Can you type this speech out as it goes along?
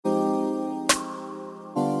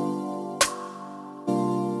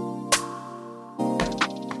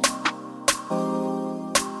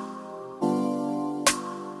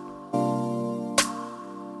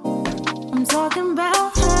talking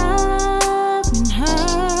about her and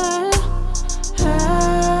her,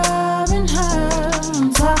 her and her.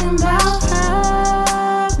 I'm talking about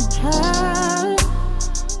her and her,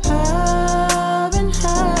 her and her.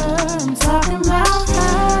 I'm talking about her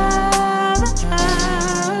and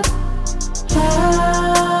her, her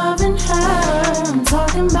and her. I'm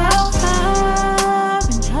talking about her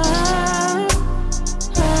and her,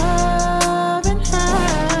 her and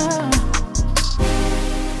her.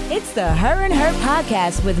 It's the Her and Her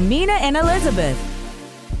podcast with Mina and Elizabeth.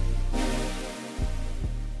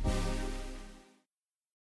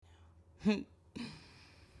 Her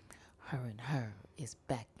and her is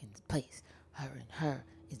back in its place. Her and her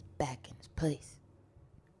is back in its place.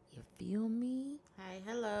 You feel me? Hi,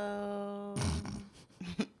 hello.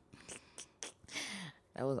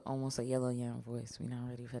 That was almost a Yellow Yam voice. We're not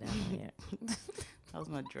ready for that one yet. That was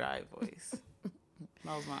my dry voice.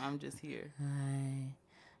 That was my I'm just here. Hi,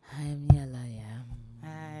 I'm Yellow Yam.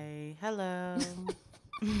 Hi, hello.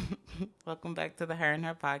 Welcome back to the Her and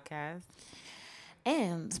Her podcast.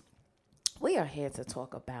 And we are here to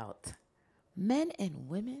talk about men and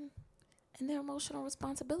women and their emotional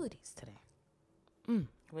responsibilities today.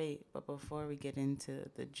 Wait, but before we get into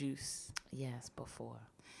the juice, Yes, before.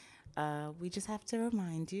 we just have to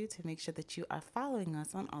remind you to make sure that you are following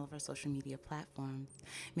us on all of our social media platforms.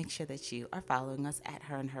 Make sure that you are following us at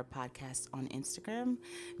Her and Her Podcast on Instagram.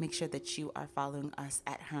 Make sure that you are following us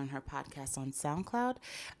at Her and Her Podcast on SoundCloud.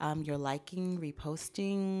 You're liking,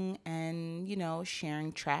 reposting, and,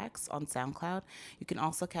 sharing tracks on SoundCloud. You can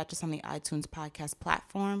also catch us on the iTunes podcast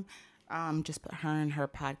platform. Just put Her and Her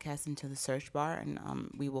Podcast into the search bar and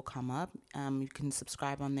we will come up. You can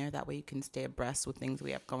subscribe on there. That way you can stay abreast with things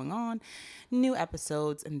we have going on, new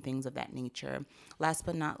episodes and things of that nature. Last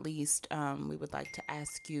but not least, we would like to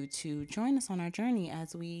ask you to join us on our journey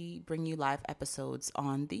as we bring you live episodes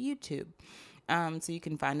on the YouTube. So you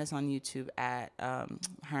can find us on YouTube at Her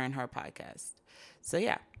and Her Podcast. So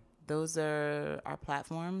yeah. Those are our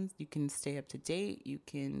platforms. You can stay up to date. You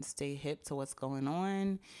can stay hip to what's going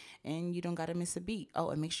on. And you don't got to miss a beat.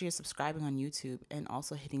 Oh, and make sure you're subscribing on YouTube and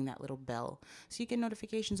also hitting that little bell so you get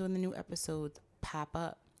notifications when the new episodes pop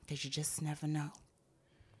up, because you just never know.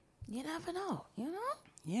 You never know,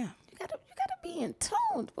 Yeah. You gotta be in tune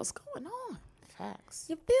with what's going on. Facts.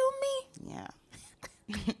 You feel me? Yeah.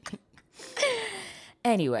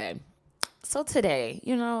 Anyway, so today,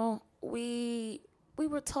 we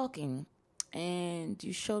were talking and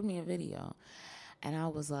you showed me a video and I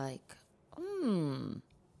was like,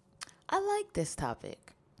 I like this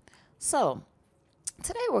topic. So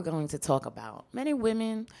today we're going to talk about men and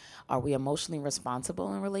women. Are we emotionally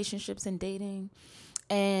responsible in relationships and dating?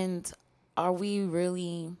 And are we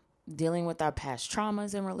really dealing with our past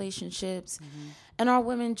traumas in relationships? Mm-hmm. And are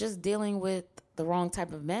women just dealing with the wrong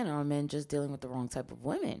type of men, or are men just dealing with the wrong type of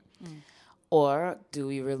women? Or do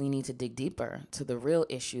we really need to dig deeper to the real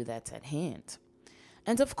issue that's at hand?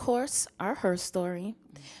 And of course, our her story.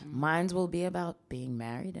 Mine will be about being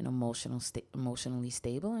married and emotionally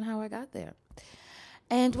stable and how I got there.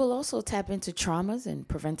 And we'll also tap into traumas and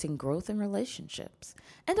preventing growth in relationships.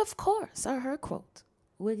 And of course, our her quote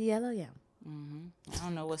with Yellow Yam. I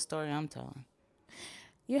don't know what story I'm telling.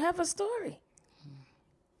 You have a story.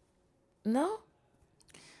 No?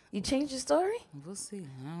 You changed your story? We'll see.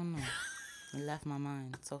 I don't know. It left my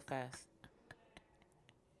mind so fast.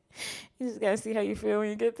 You just gotta see how you feel when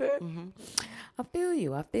you get there. I feel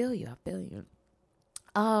you.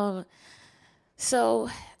 So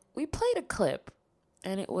we played a clip,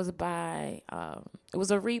 and it was by it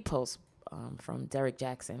was a repost from Derek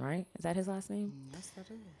Jackson, right? Is that his last name? Yes,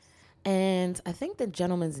 that is. And I think the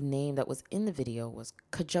gentleman's name that was in the video was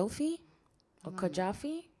Kajofi or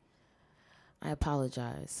Kajafi. I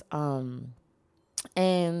apologize.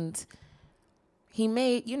 And he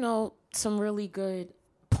made, some really good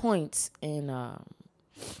points in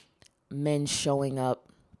men showing up,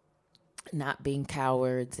 not being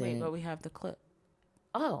cowards. Wait, but we have the clip.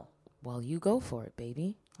 Oh, well, you go for it,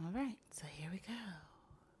 baby. All right, so here we go.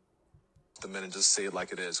 The men and just say it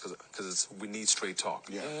like it is, because we need straight talk.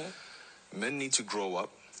 Yeah. Men need to grow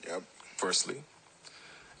up. Yep. Firstly,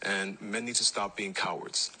 and men need to stop being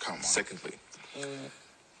cowards. Come on. Secondly,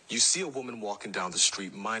 you see a woman walking down the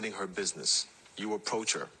street minding her business. You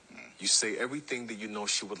approach her. You say everything that you know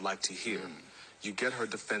she would like to hear. You get her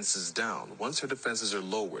defenses down. Once her defenses are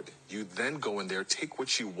lowered, you then go in there, take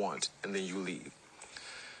what you want, and then you leave.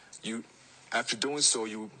 After doing so,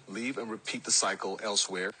 you leave and repeat the cycle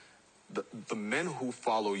elsewhere. The men who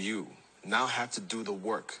follow you now have to do the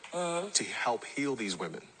work to help heal these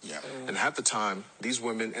women. Yeah. And half the time, these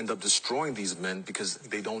women end up destroying these men because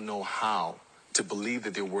they don't know how to believe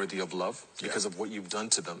that they're worthy of love because of what you've done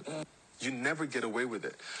to them. You never get away with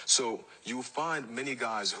it. So you'll find many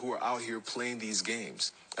guys who are out here playing these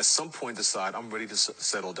games at some point decide, I'm ready to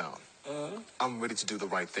settle down. I'm ready to do the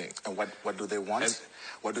right thing. And what do they want? And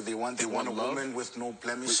what do they want? They want a love, woman with no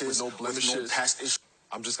blemishes, with no blemishes, with no past issues.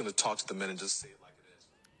 I'm just going to talk to the men and just say it like it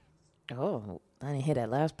is. Oh, I didn't hear that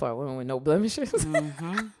last part. Women with no blemishes.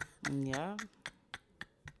 Yeah.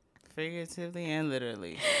 Figuratively and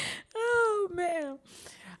literally. Oh man,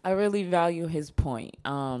 I really value his point.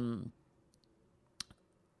 And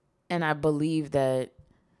I believe that,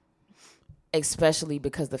 especially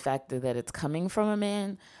because the fact that it's coming from a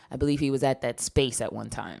man, I believe he was at that space at one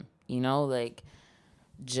time. You know, like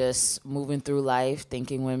just moving through life,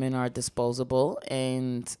 thinking women are disposable,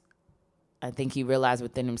 and I think he realized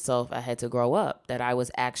within himself, I had to grow up, that I was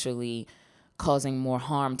actually causing more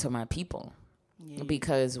harm to my people. Yeah.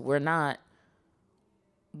 Because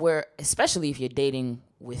especially if you're dating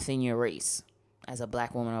within your race as a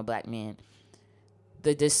black woman or a black man,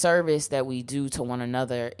 the disservice that we do to one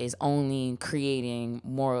another is only creating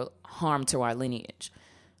more harm to our lineage.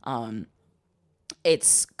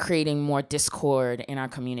 It's creating more discord in our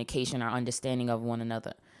communication, our understanding of one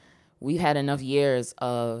another. We've had enough years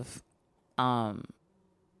of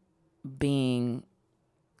being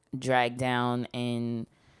dragged down and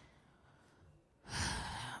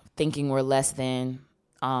thinking we're less than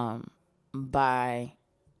by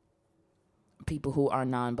people who are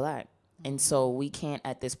non-black. And so we can't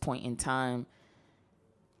at this point in time,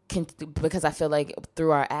 because I feel like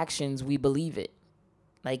through our actions, we believe it.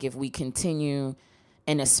 Like if we continue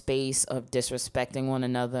in a space of disrespecting one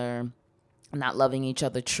another, not loving each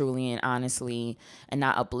other truly and honestly, and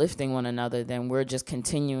not uplifting one another, then we're just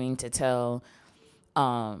continuing to tell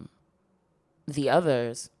the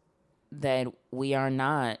others that we are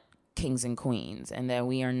not kings and queens and that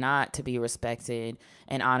we are not to be respected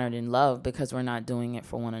and honored and loved because we're not doing it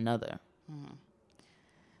for one another.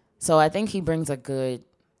 So I think he brings a good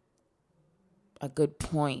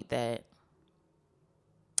point that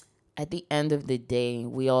at the end of the day,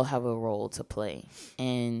 we all have a role to play.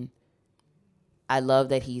 And I love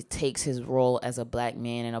that he takes his role as a black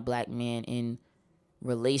man and a black man in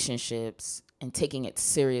relationships and taking it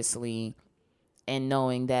seriously and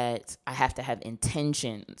knowing that I have to have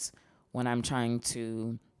intentions when I'm trying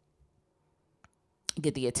to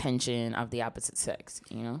get the attention of the opposite sex,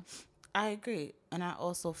 you know? I agree. And I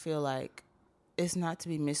also feel like it's not to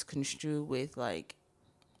be misconstrued with, like,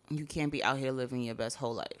 you can't be out here living your best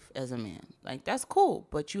whole life as a man. Like, that's cool,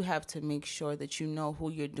 but you have to make sure that you know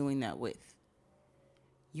who you're doing that with.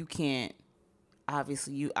 You can't,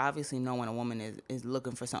 you obviously know when a woman is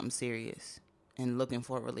looking for something serious and looking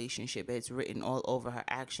for a relationship. It's written all over her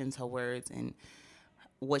actions, her words, and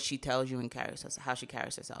what she tells you and carries herself, how she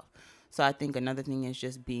carries herself. So I think another thing is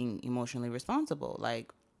just being emotionally responsible.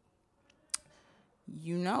 Like,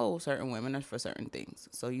 you know certain women are for certain things,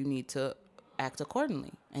 so you need to act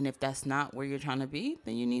accordingly. And if that's not where you're trying to be,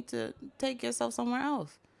 then you need to take yourself somewhere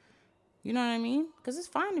else. You know what I mean? Because it's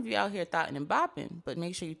fine if you're out here thotting and bopping, but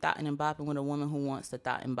make sure you're thotting and bopping with a woman who wants to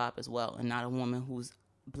thot and bop as well, and not a woman who's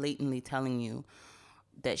blatantly telling you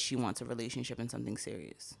that she wants a relationship and something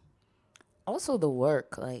serious. Also the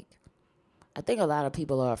work, like, I think a lot of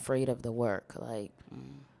people are afraid of the work. Like,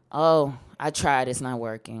 oh, I tried, it's not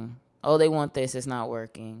working. Oh, they want this, it's not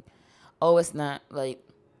working. Oh, it's not, like,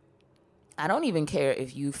 I don't even care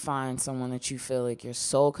if you find someone that you feel like you're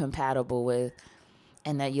so compatible with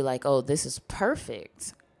and that you're like, oh, this is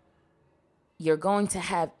perfect. You're going to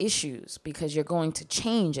have issues because you're going to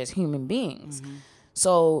change as human beings. Mm-hmm.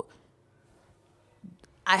 So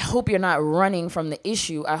I hope you're not running from the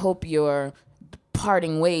issue. I hope you're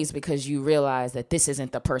parting ways because you realize that this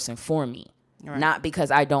isn't the person for me. Right. Not because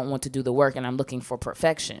I don't want to do the work and I'm looking for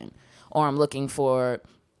perfection, or I'm looking for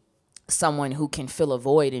someone who can fill a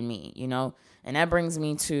void in me, you know? And that brings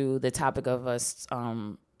me to the topic of us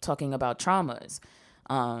talking about traumas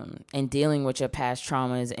and dealing with your past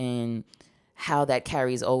traumas and how that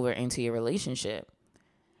carries over into your relationship.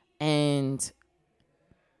 And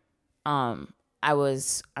I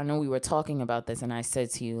know we were talking about this, and I said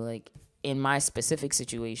to you, like, in my specific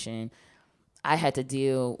situation, I had to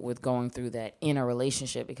deal with going through that in a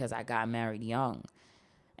relationship because I got married young.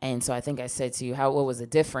 And so I think I said to you, what was the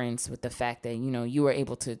difference with the fact that, you know, you were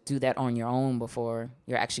able to do that on your own before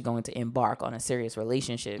you're actually going to embark on a serious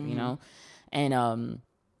relationship, mm-hmm. you know?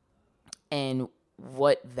 And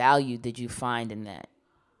what value did you find in that?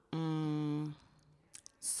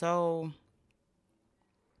 So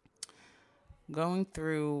going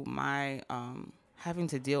through my, having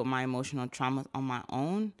to deal with my emotional trauma on my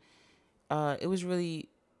own, it was really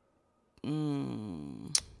how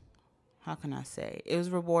can I say? It was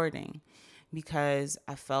rewarding because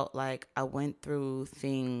I felt like I went through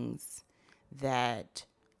things that,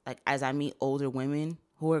 like, as I meet older women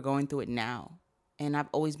who are going through it now. And I've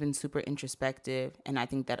always been super introspective, and I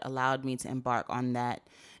think that allowed me to embark on that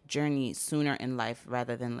journey sooner in life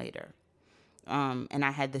rather than later. And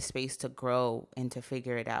I had the space to grow and to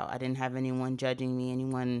figure it out. I didn't have anyone judging me,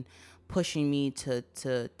 anyone pushing me to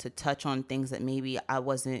touch on things that maybe I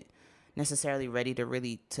wasn't necessarily ready to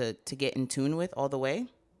really to get in tune with all the way.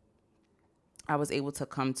 I was able to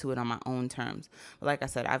come to it on my own terms. But like I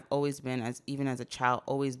said, I've always been, even as a child,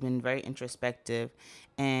 always been very introspective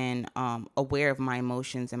and aware of my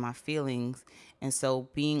emotions and my feelings. And so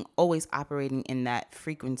being always operating in that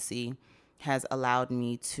frequency has allowed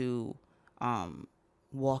me to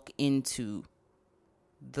walk into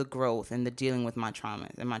the growth and the dealing with my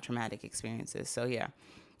traumas and my traumatic experiences. So yeah.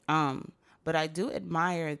 But I do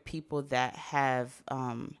admire people that have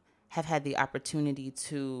had the opportunity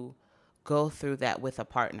to go through that with a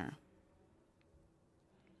partner.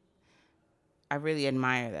 I really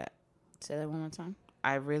admire that. Say that one more time.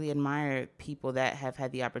 I really admire people that have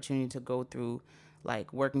had the opportunity to go through,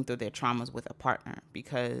 like, working through their traumas with a partner,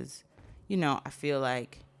 because, you know, I feel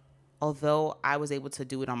like although I was able to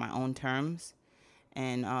do it on my own terms,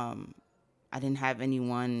 and I didn't have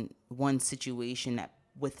one situation that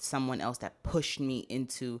with someone else that pushed me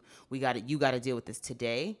into, you got to deal with this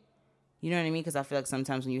today. You know what I mean? Because I feel like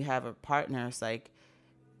sometimes when you have a partner, it's like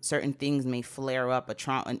certain things may flare up,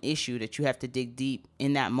 an issue that you have to dig deep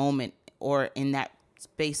in that moment or in that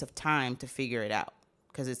space of time to figure it out,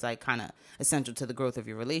 because it's like kind of essential to the growth of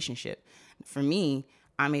your relationship. For me,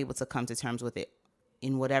 I'm able to come to terms with it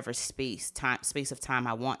in whatever space of time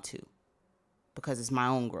I want to, because it's my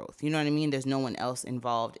own growth. You know what I mean? There's no one else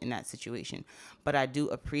involved in that situation. But I do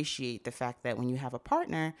appreciate the fact that when you have a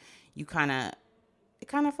partner, it kind of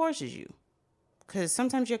forces you, because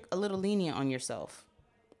sometimes you're a little lenient on yourself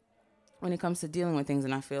when it comes to dealing with things.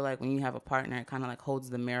 And I feel like when you have a partner, it kind of like holds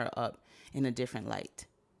the mirror up in a different light.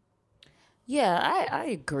 Yeah, I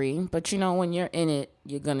agree. But, you know, when you're in it,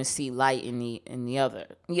 you're going to see light in the other,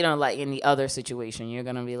 you know, like in the other situation. You're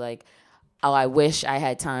going to be like, oh, I wish I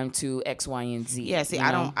had time to X, Y, and Z. Yeah, see, you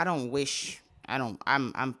know? I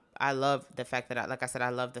love the fact that I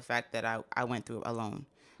love the fact that I went through it alone.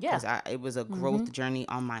 Yeah. Because it was a growth journey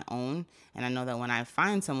on my own. And I know that when I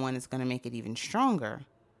find someone, it's going to make it even stronger.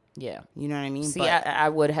 Yeah. You know what I mean? See, I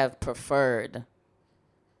would have preferred,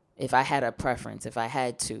 if I had a preference, if I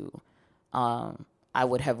had to, I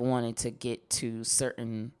would have wanted to get to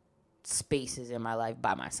certain spaces in my life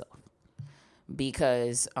by myself.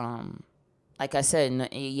 Because, like I said,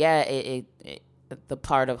 yeah, the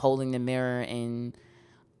part of holding the mirror and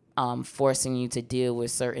forcing you to deal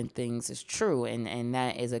with certain things is true. And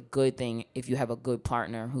that is a good thing if you have a good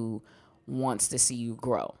partner who wants to see you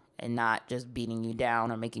grow and not just beating you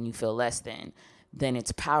down or making you feel less than. Then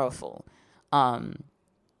it's powerful.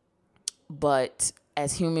 But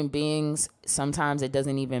as human beings, sometimes it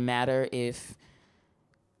doesn't even matter if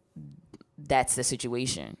that's the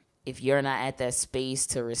situation. If you're not at that space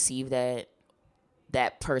to receive that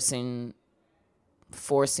person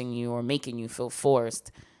forcing you or making you feel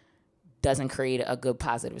forced, doesn't create a good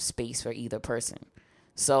positive space for either person.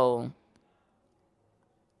 So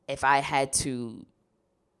if I had to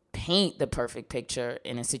paint the perfect picture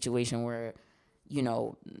in a situation where, you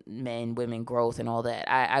know, men, women, growth and all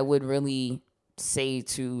that, I would really say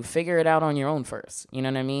to figure it out on your own first. You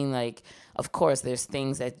know what I mean? Like, of course, there's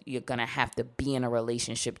things that you're going to have to be in a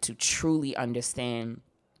relationship to truly understand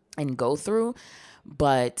and go through.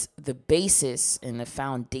 But the basis and the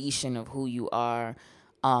foundation of who you are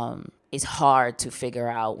is hard to figure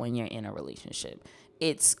out when you're in a relationship.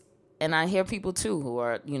 And I hear people too who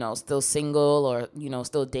are, you know, still single or, you know,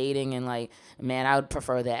 still dating and like, man, I would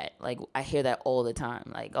prefer that. Like, I hear that all the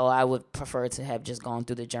time. Like, oh, I would prefer to have just gone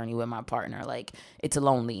through the journey with my partner. Like, it's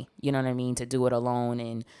lonely, you know what I mean, to do it alone.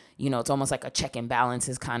 And, you know, it's almost like a check and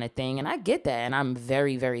balances kind of thing. And I get that. And I'm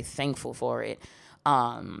very, very thankful for it,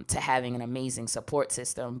 to having an amazing support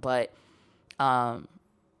system. But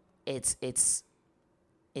it's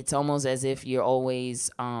almost as if you're always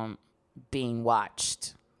being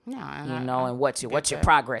watched. Yeah, you know, and what's your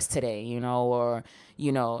progress today, you know, or,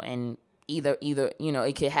 you know, and either, you know,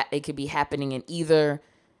 it could be happening in either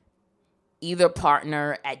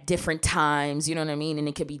partner at different times, you know what I mean? And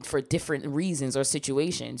it could be for different reasons or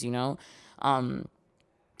situations, you know.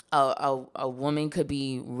 A woman could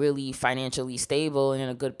be really financially stable and in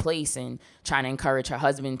a good place and trying to encourage her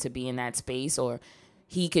husband to be in that space, or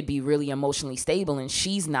he could be really emotionally stable and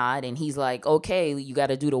she's not, and he's like, okay, you got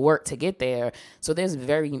to do the work to get there. So there's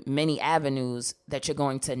very many avenues that you're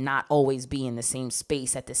going to not always be in the same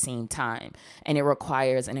space at the same time. And it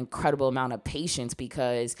requires an incredible amount of patience,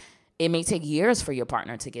 because it may take years for your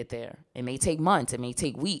partner to get there. It may take months, it may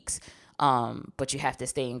take weeks. But you have to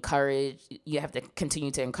stay encouraged. You have to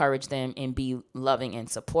continue to encourage them and be loving and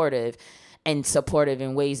supportive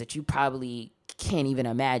in ways that you probably can't even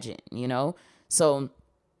imagine, you know? So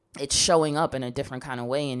it's showing up in a different kind of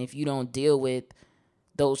way. And if you don't deal with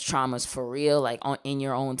those traumas for real, like in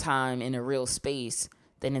your own time, in a real space,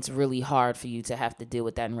 then it's really hard for you to have to deal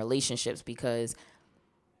with that in relationships. Because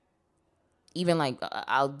even like,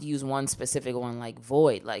 I'll use one specific one, like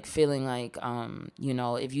void, like feeling like, you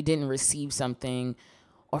know, if you didn't receive something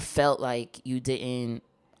or felt like you didn't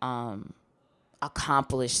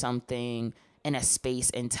accomplish something in a space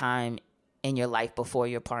and time in your life before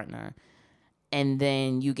your partner, and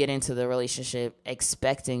then you get into the relationship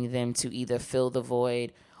expecting them to either fill the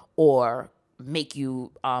void or make you,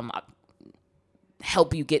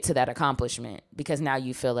 help you get to that accomplishment, because now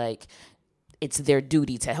you feel like it's their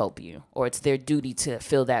duty to help you, or it's their duty to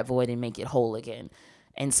fill that void and make it whole again.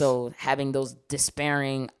 And so having those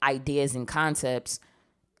despairing ideas and concepts,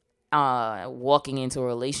 walking into a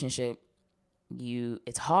relationship,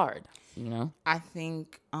 it's hard, you know? I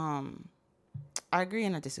think, I agree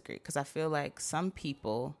and I disagree, because I feel like some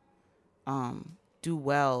people do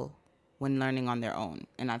well when learning on their own,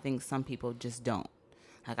 and I think some people just don't.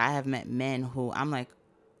 Like, I have met men who I'm like,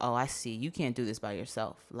 oh, I see, you can't do this by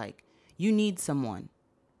yourself. Like, you need someone.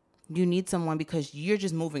 You need someone because you're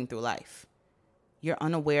just moving through life. You're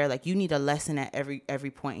unaware. Like, you need a lesson at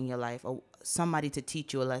every point in your life, or somebody to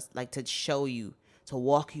teach you a lesson, like to show you, to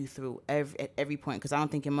walk you through at every point. Because I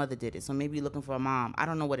don't think your mother did it. So maybe you're looking for a mom. I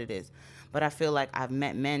don't know what it is. But I feel like I've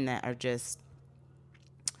met men that are just,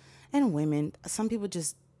 and women, some people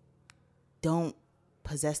just don't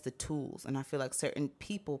possess the tools. And I feel like certain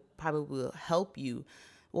people probably will help you.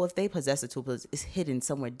 Well, if they possess the tools, it's hidden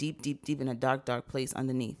somewhere deep, deep, deep in a dark, dark place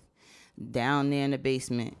underneath, down there in the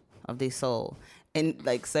basement of their soul. And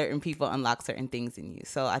like, certain people unlock certain things in you.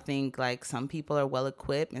 So I think like some people are well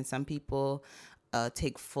equipped, and some people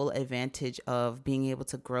take full advantage of being able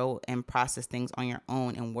to grow and process things on your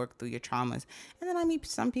own and work through your traumas. And then I meet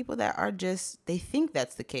some people that are just, they think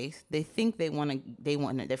that's the case. They think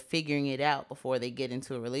they're figuring it out before they get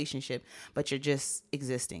into a relationship, but you're just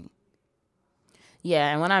existing.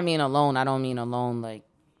 Yeah, and when I mean alone, I don't mean alone like,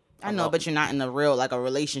 I know, but you're not in a real, like a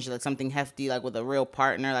relationship, like something hefty, like with a real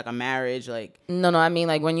partner, like a marriage, like. No, I mean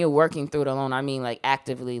like when you're working through it alone, I mean like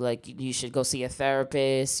actively, like you should go see a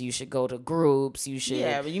therapist, you should go to groups, you should.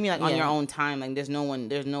 Yeah, but you mean like on your own time, like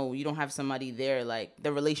you don't have somebody there, like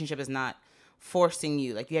the relationship is not forcing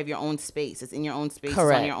you, like you have your own space, it's in your own space,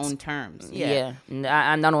 Correct. It's on your own terms. Yeah.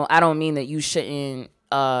 I don't mean that you shouldn't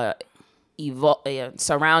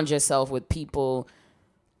surround yourself with people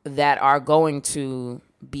that are going to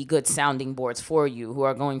be good sounding boards for you, who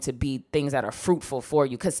are going to be things that are fruitful for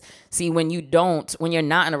you. Because see, when you're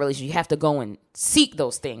not in a relationship, you have to go and seek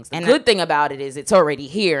those things. The good thing about it is it's already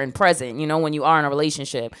here and present, you know, when you are in a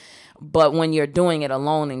relationship. But when you're doing it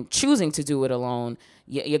alone and choosing to do it alone,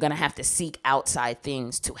 you're going to have to seek outside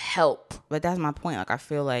things to help. But that's my point. Like, I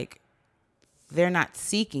feel like they're not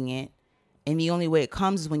seeking it. And the only way it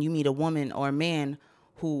comes is when you meet a woman or a man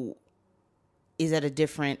who is at a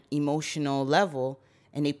different emotional level,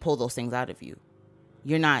 and they pull those things out of you.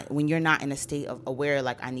 When you're not in a state of aware,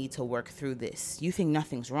 like, I need to work through this. You think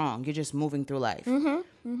nothing's wrong. You're just moving through life. And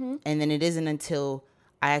then it isn't until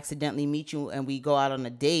I accidentally meet you and we go out on a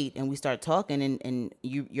date and we start talking and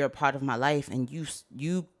you're a part of my life, and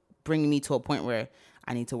you bring me to a point where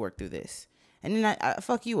I need to work through this. And then I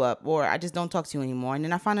fuck you up, or I just don't talk to you anymore. And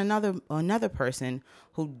then I find another person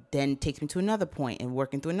who then takes me to another point and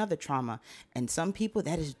working through another trauma. And some people,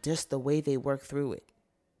 that is just the way they work through it.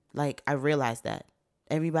 Like, I realize that.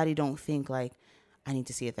 Everybody don't think, like, I need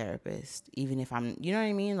to see a therapist, even if I'm, you know what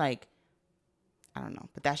I mean? Like, I don't know.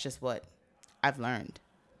 But that's just what I've learned.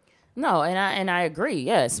 No, and I agree.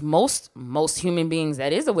 Yes, most human beings,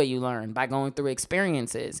 that is the way you learn, by going through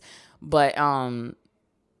experiences. But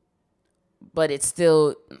it's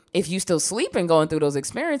still, if you still sleep and going through those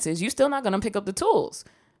experiences, you're still not going to pick up the tools.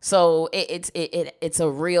 So it's a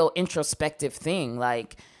real introspective thing.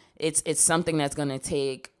 Like, it's something that's going to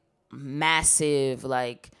take massive,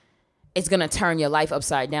 like, it's going to turn your life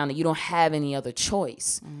upside down and you don't have any other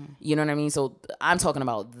choice. You know what I mean? So I'm talking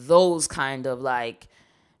about those kind of, like,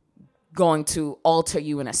 going to alter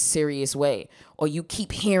you in a serious way, or you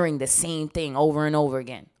keep hearing the same thing over and over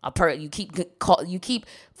again. You keep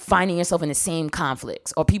finding yourself in the same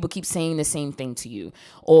conflicts, or people keep saying the same thing to you,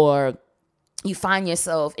 or you find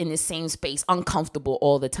yourself in the same space, uncomfortable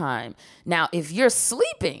all the time. Now, if you're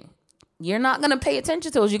sleeping, you're not going to pay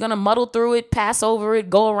attention to it. You're going to muddle through it, pass over it,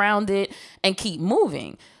 go around it, and keep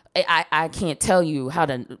moving. I can't tell you how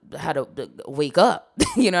to wake up.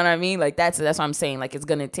 You know what I mean? Like that's what I'm saying. Like it's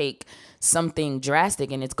going to take something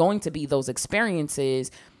drastic, and it's going to be those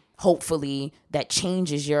experiences, hopefully, that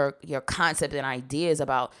changes your concept and ideas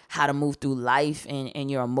about how to move through life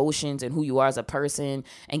and your emotions and who you are as a person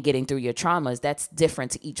and getting through your traumas. That's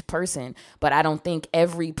different to each person. But I don't think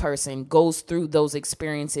every person goes through those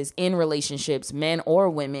experiences in relationships, men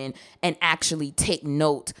or women, and actually take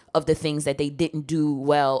note of the things that they didn't do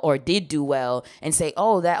well or did do well and say,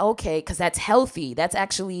 oh, okay, because that's healthy. That's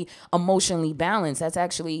actually emotionally balanced. That's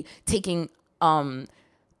actually taking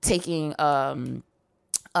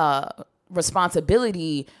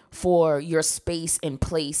responsibility for your space and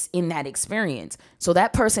place in that experience. So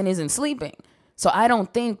that person isn't sleeping. So I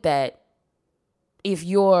don't think that if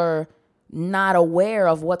you're not aware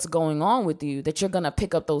of what's going on with you, that you're going to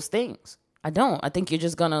pick up those things. I don't. I think you're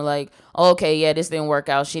just going to like, oh, okay, yeah, this didn't work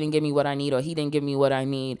out. She didn't give me what I need, or he didn't give me what I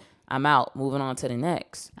need. I'm out, moving on to the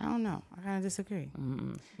next. I don't know. I kind of disagree.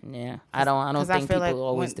 Yeah. I don't think people like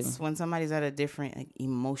always do. When somebody's at a different like,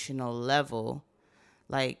 emotional level,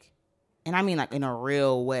 like, and I mean like in a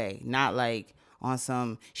real way, not like on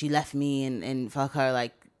some she left me and fuck her.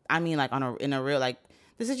 Like I mean like in a real like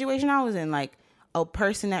the situation I was in, like a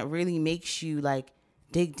person that really makes you like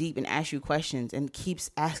dig deep and ask you questions and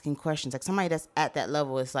keeps asking questions. Like somebody that's at that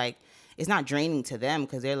level, it's like it's not draining to them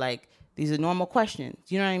because they're like, these are normal questions.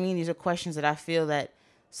 You know what I mean? These are questions that I feel that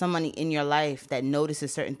somebody in your life that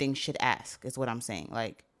notices certain things should ask, is what I'm saying.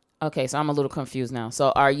 Like, okay, so I'm a little confused now.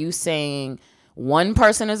 So are you saying one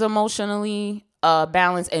person is emotionally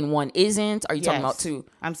balanced and one isn't? Are you talking about two?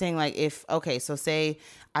 I'm saying like so say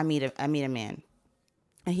I meet a man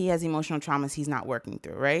and he has emotional traumas he's not working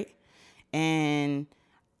through, right? And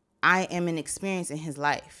I am an experience in his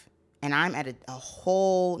life. And I'm at a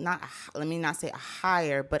whole, let me not say a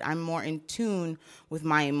higher, but I'm more in tune with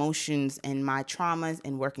my emotions and my traumas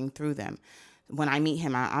and working through them. When I meet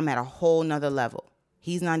him, I'm at a whole nother level.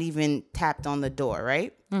 He's not even tapped on the door,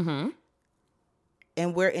 right? Mm-hmm.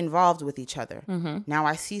 And we're involved with each other. Mm-hmm. Now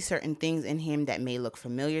I see certain things in him that may look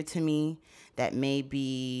familiar to me, that may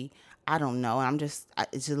be, I don't know. It's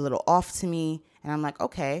just a little off to me. And I'm like,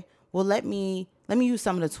 okay, well, let me use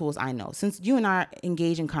some of the tools I know. Since you and I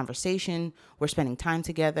engage in conversation, we're spending time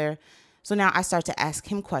together. So now I start to ask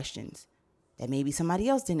him questions that maybe somebody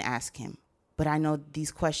else didn't ask him. But I know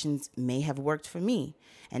these questions may have worked for me.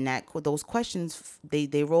 And that those questions,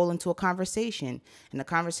 they roll into a conversation. And the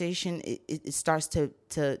conversation, it starts to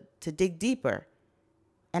dig deeper.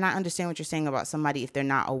 And I understand what you're saying about somebody if they're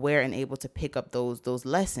not aware and able to pick up those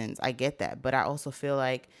lessons. I get that. But I also feel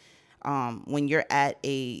like when you're at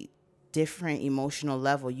a different emotional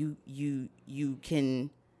level, you can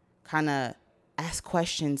kind of ask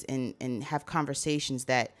questions and have conversations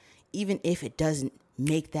that even if it doesn't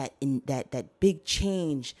make that big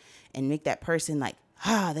change and make that person like,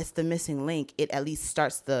 that's the missing link, it at least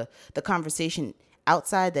starts the conversation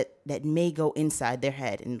outside that may go inside their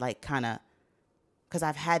head and like kind of, because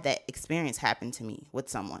I've had that experience happen to me with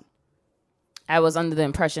someone. I was under the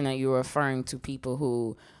impression that you were referring to people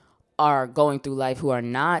who are going through life who are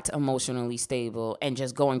not emotionally stable and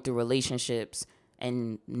just going through relationships,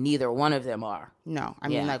 and neither one of them are. No, I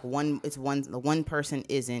mean like the one person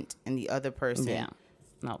isn't and the other person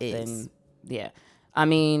is. I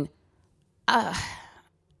mean,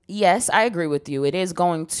 yes, I agree with you. It is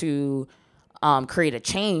going to create a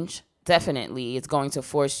change. Definitely, it's going to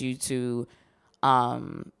force you to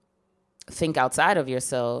think outside of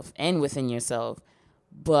yourself and within yourself.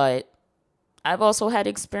 But I've also had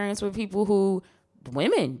experience with people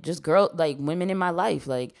women in my life.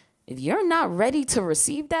 Like, if you're not ready to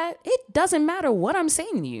receive that, it doesn't matter what I'm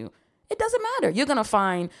saying to you. It doesn't matter. You're going to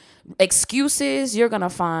find excuses. You're going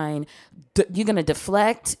to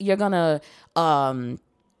deflect. You're going to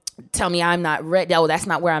tell me I'm not ready. Oh, that's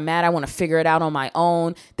not where I'm at. I want to figure it out on my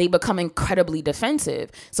own. They become incredibly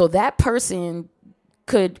defensive. So that person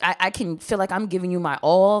I can feel like I'm giving you my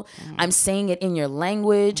all. Mm-hmm. I'm saying it in your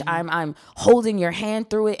language. Mm-hmm. I'm holding your hand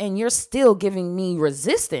through it, and you're still giving me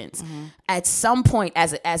resistance. Mm-hmm. At some point,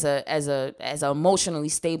 as a emotionally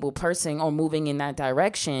stable person or moving in that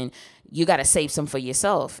direction, you got to save some for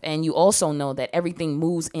yourself. And you also know that everything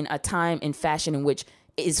moves in a time and fashion in which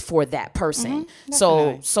is for that person.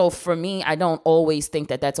 So for me, I don't always think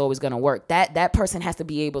that that's always going to work. That person has to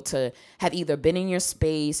be able to have either been in your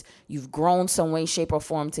space, you've grown some way, shape, or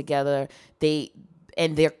form together.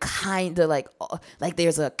 They're kind of like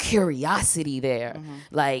there's a curiosity there.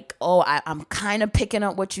 Like, I'm kind of picking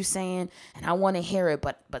up what you're saying and I want to hear it,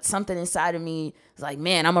 but something inside of me is like,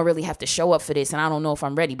 man, I'm gonna really have to show up for this and I don't know if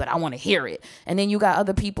I'm ready, but I want to hear it. And then you got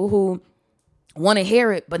other people who want to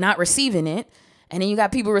hear it but not receiving it. And then you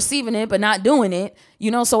got people receiving it but not doing it,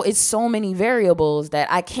 so it's so many variables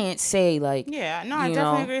that I can't say like. Yeah, no, I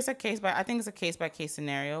definitely agree. I think it's a case by case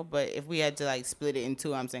scenario. But if we had to like split it in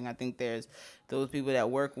two, I'm saying I think there's those people that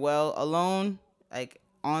work well alone, like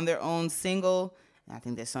on their own, single. And I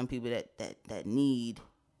think there's some people that need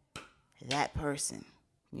that person,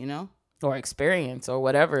 or experience or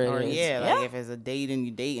whatever it is. Like if it's a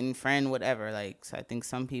dating friend, whatever. Like, so I think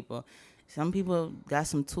some people got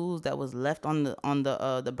some tools that was left on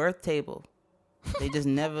the birth table. They just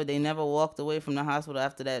never walked away from the hospital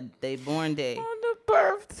after that they born day. On the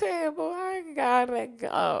birth table, I gotta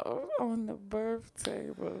go on the birth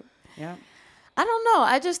table. Yeah, I don't know.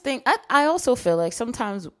 I just think I also feel like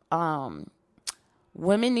sometimes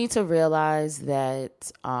women need to realize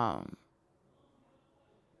that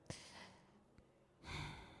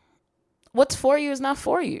what's for you is not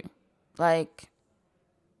for you. I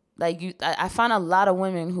find a lot of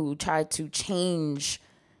women who try to change.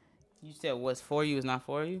 You said what's for you is not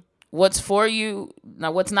for you? What's for you,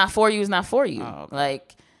 now what's not for you is not for you. Oh, okay.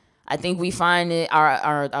 Like, I think we find it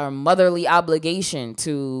our motherly obligation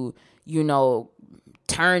to,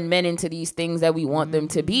 turn men into these things that we want them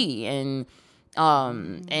to be. And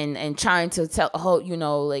trying to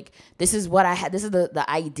tell, like, this is what I had. This is the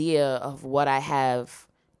idea of what I have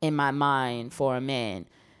in my mind for a man.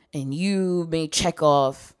 And you may check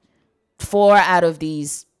off 4 out of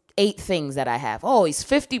these 8 things that I have. Oh, he's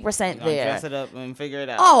 50% there. Dress it up and figure it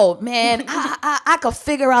out. Oh man, I could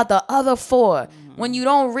figure out the other 4. When you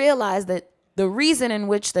don't realize that the reason in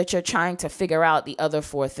which that you're trying to figure out the other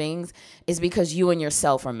 4 things is because you and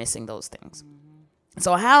yourself are missing those things.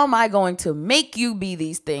 So how am I going to make you be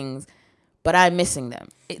these things, but I'm missing them?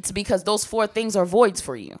 It's because those 4 things are voids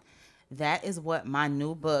for you. That is what my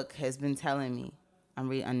new book has been telling me. I'm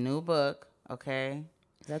reading a new book, okay?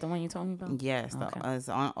 Is that the one you told me about? Yes, Okay. It's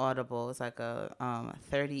on Audible. It's like a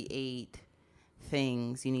 38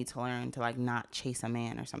 things you need to learn to like not chase a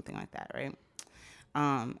man or something like that, right?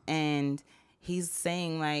 And he's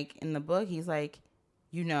saying like in the book, he's like,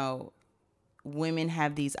 women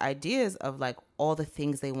have these ideas of like all the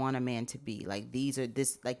things they want a man to be. Like these are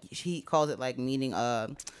this, like he calls it like meeting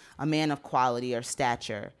a man of quality or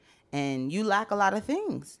stature, and you lack a lot of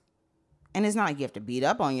things. And it's not like you have to beat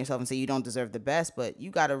up on yourself and say you don't deserve the best, but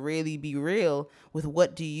you got to really be real with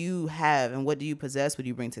what do you have and what do you possess, what do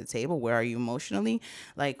you bring to the table, where are you emotionally?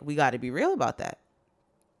 Like, we got to be real about that.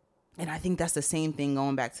 And I think that's the same thing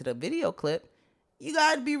going back to the video clip. You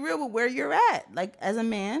got to be real with where you're at, like as a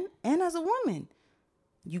man and as a woman.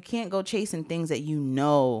 You can't go chasing things that you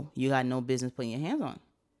got no business putting your hands on.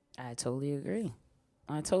 I totally agree.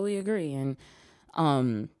 And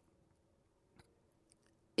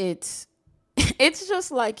it's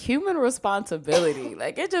just like human responsibility.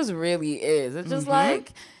 Like, it just really is. It's just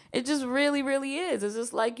like, it just really, really is. It's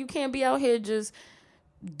just like, you can't be out here just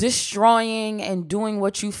destroying and doing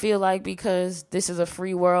what you feel like because this is a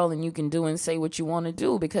free world and you can do and say what you want to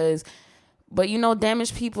do but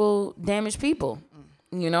damaged people,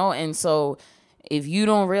 and so if you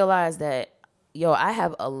don't realize that, I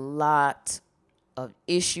have a lot of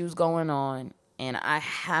issues going on and I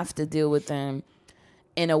have to deal with them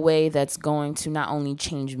in a way that's going to not only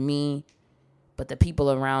change me, but the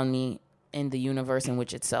people around me and the universe in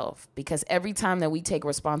which itself. Because every time that we take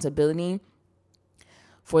responsibility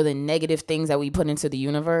for the negative things that we put into the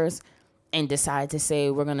universe and decide to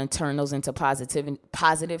say we're going to turn those into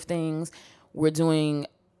positive things, we're doing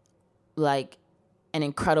like an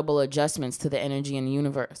incredible adjustments to the energy in the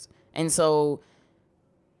universe. And so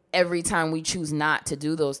every time we choose not to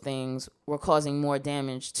do those things, we're causing more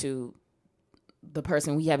damage to the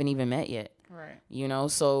person we haven't even met yet. Right.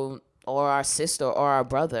 So, or our sister or our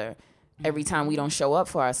brother, every time we don't show up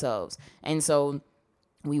for ourselves. And so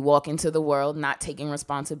we walk into the world not taking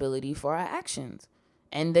responsibility for our actions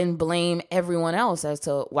and then blame everyone else as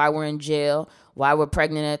to why we're in jail, why we're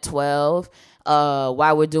pregnant at 12,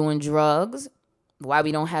 why we're doing drugs, why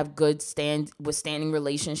we don't have good withstanding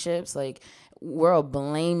relationships. Like, we're a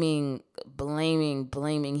blaming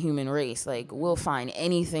human race. Like, we'll find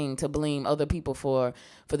anything to blame other people for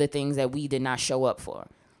the things that we did not show up for.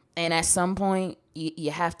 And at some point,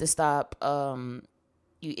 you have to stop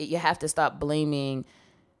You have to stop blaming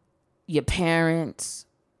your parents.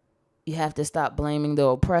 You have to stop blaming the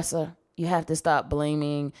oppressor. You have to stop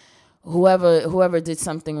blaming whoever did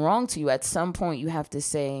something wrong to you. At some point, you have to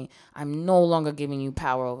say, I'm no longer giving you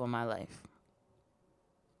power over my life.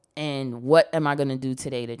 And what am I going to do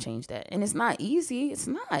today to change that? And it's not easy. It's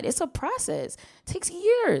not. It's a process. It takes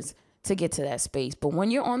years to get to that space. But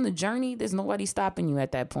when you're on the journey, there's nobody stopping you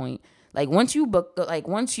at that point. Like once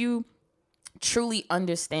you truly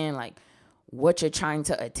understand like what you're trying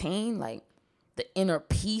to attain, like the inner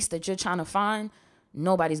peace that you're trying to find,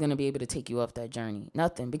 nobody's going to be able to take you off that journey.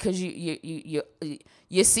 Nothing. Because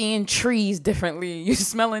you're seeing trees differently. You're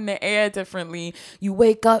smelling the air differently. You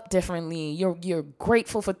wake up differently. You're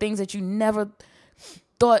grateful for things that you never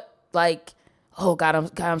thought, like, oh,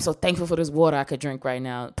 God, I'm so thankful for this water I could drink right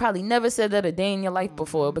now. Probably never said that a day in your life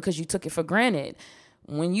before because you took it for granted.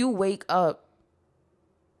 When you wake up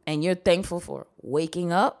and you're thankful for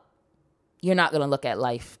waking up, you're not going to look at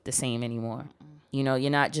life the same anymore. You know,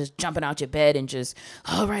 you're not just jumping out your bed and just,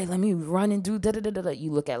 all right, let me run and do da-da-da-da-da.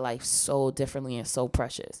 You look at life so differently and so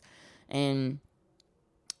precious. And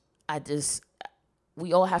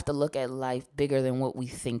we all have to look at life bigger than what we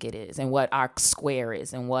think it is and what our square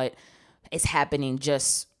is and what is happening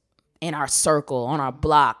just in our circle, on our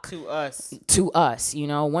block. To us, you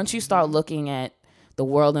know. Once you start looking at the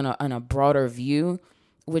world in a broader view,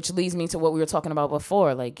 which leads me to what we were talking about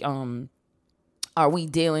before, like, are we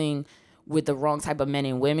dealing with the wrong type of men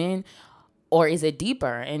and women, or is it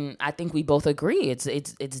deeper? And I think we both agree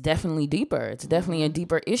it's definitely deeper. It's definitely a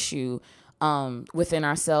deeper issue within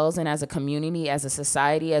ourselves and as a community, as a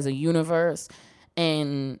society, as a universe.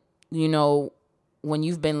 And, you know, when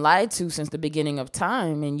you've been lied to since the beginning of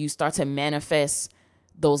time and you start to manifest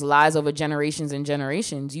those lies over generations and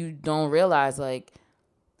generations, you don't realize, like,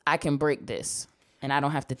 I can break this and I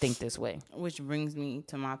don't have to think this way. Which brings me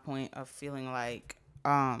to my point of feeling like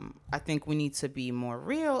I think we need to be more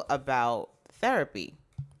real about therapy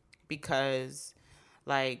because,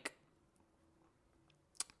 like,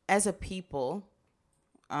 as a people,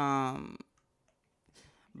 Black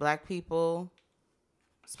people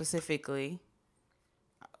specifically,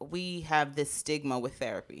 we have this stigma with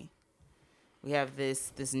therapy. We have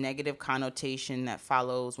this negative connotation that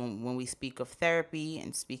follows when we speak of therapy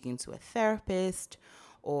and speaking to a therapist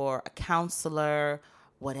or a counselor,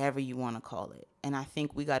 whatever you want to call it. And I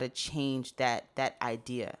think we got to change that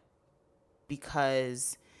idea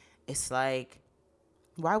because it's like,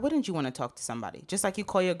 why wouldn't you want to talk to somebody? Just like you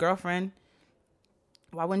call your girlfriend,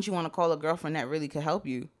 why wouldn't you want to call a girlfriend that really could help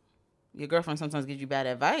you? Your girlfriend sometimes gives you bad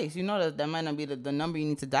advice. You know that might not be the number you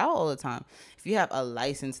need to dial all the time. If you have a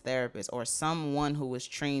licensed therapist or someone who was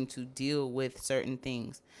trained to deal with certain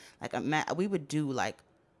things, like we would do like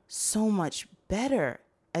so much better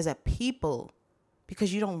as a people.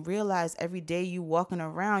 Because you don't realize every day you walking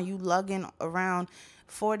around, you lugging around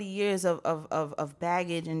 40 years of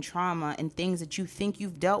baggage and trauma and things that you think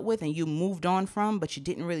you've dealt with and you moved on from, but you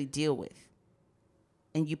didn't really deal with.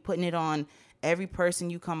 And you putting it on every person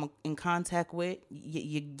you come in contact with.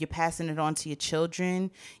 You're passing it on to your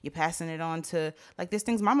children. You're passing it on to, like, there's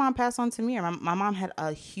things my mom passed on to me. Or my mom had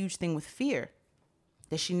a huge thing with fear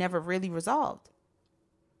that she never really resolved.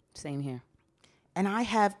 Same here. And I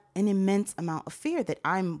have an immense amount of fear that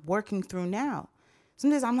I'm working through now.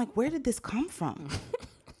 Sometimes I'm like, where did this come from?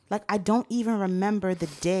 Like, I don't even remember the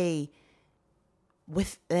day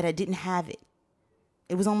that I didn't have it.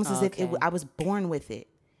 It was almost as if I was born with it.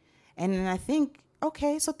 And then I think,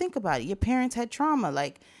 okay, so think about it. Your parents had trauma.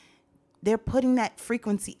 Like, they're putting that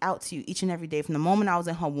frequency out to you each and every day. From the moment I was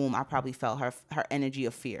in her womb, I probably felt her energy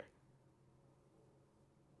of fear.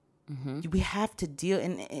 Mm-hmm. We have to deal,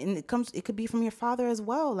 and it could be from your father as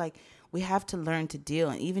well. Like, we have to learn to deal.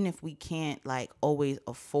 And even if we can't, like, always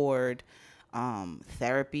afford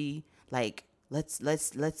therapy, like,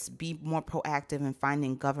 let's be more proactive in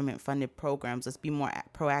finding government funded programs. Let's be more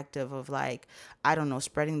proactive of, like, I don't know,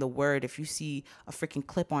 spreading the word. If you see a freaking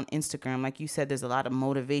clip on Instagram, like you said, there's a lot of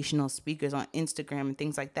motivational speakers on Instagram and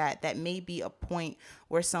things like that. That may be a point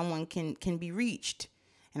where someone can be reached.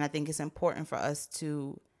 And I think it's important for us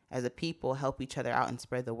to, as a people, help each other out and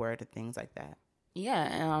spread the word and things like that.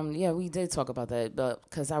 Yeah, we did talk about that, but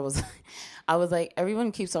because I was like,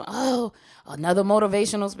 everyone keeps on, oh, another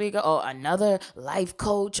motivational speaker, oh, another life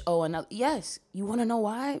coach, oh, another. Yes, you want to know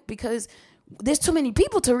why? Because there's too many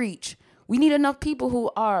people to reach. We need enough people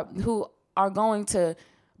who are going to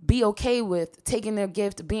be okay with taking their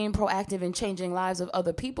gift, being proactive and changing lives of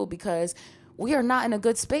other people, because we are not in a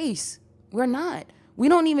good space. We're not. We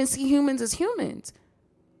don't even see humans as humans.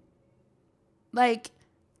 Like,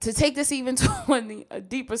 to take this even to a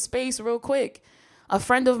deeper space real quick, A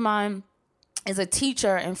friend of mine is a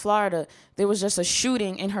teacher in Florida. There was just a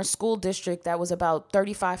shooting in her school district that was about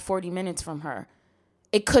 35, 40 minutes from her.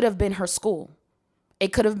 It could have been her school.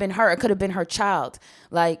 It could have been her. It could have been her child.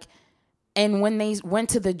 Like, and when they went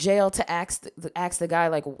to the jail to ask the guy,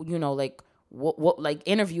 like, you know, like, what like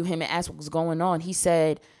interview him and ask what was going on, he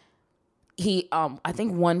said I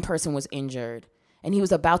think one person was injured and he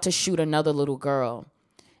was about to shoot another little girl.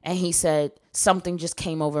 And he said, something just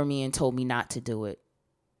came over me and told me not to do it,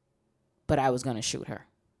 but I was going to shoot her.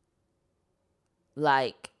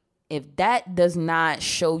 Like, if that does not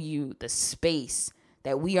show you the space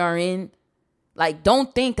that we are in, like,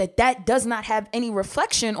 don't think that does not have any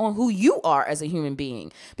reflection on who you are as a human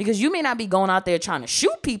being. Because you may not be going out there trying to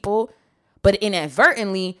shoot people, but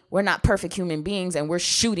inadvertently, we're not perfect human beings and we're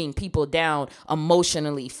shooting people down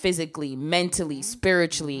emotionally, physically, mentally,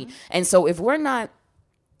 spiritually. And so if we're not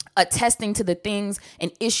attesting to the things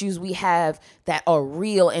and issues we have that are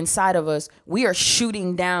real inside of us, we are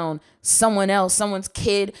shooting down someone else, someone's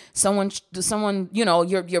kid, someone, you know,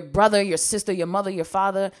 your brother, your sister, your mother, your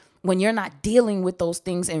father, when you're not dealing with those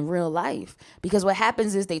things in real life. Because what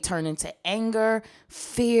happens is they turn into anger,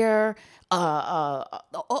 fear,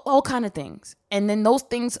 all kind of things. And then those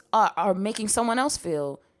things are making someone else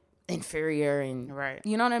feel inferior and Right.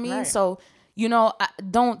 You know what I mean? Right. So, you know,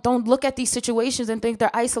 don't look at these situations and think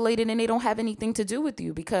they're isolated and they don't have anything to do with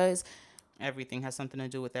you, because Everything has something to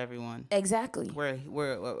do with everyone. exactly.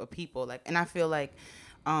 We're a people, like, and I feel like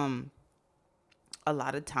a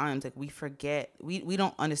lot of times, like, we forget, we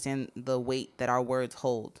don't understand the weight that our words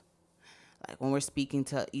hold. Like, when we're speaking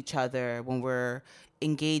to each other, when we're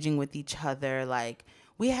engaging with each other, like,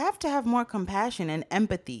 we have to have more compassion and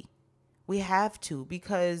empathy. We have to,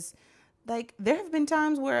 because, like, there have been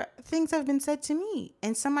times where things have been said to me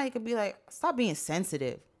and somebody could be like, stop being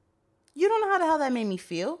sensitive. You don't know how the hell that made me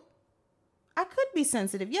feel. I could be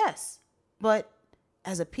sensitive, yes. But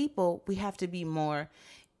as a people, we have to be more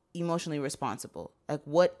emotionally responsible. Like,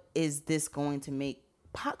 what is this going to make?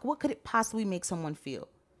 What could it possibly make someone feel?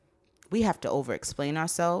 We have to over-explain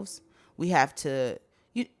ourselves. We have to,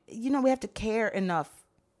 we have to care enough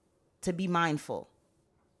to be mindful.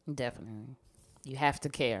 Definitely. You have to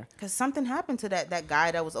care. Because something happened to that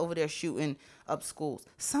guy that was over there shooting up schools.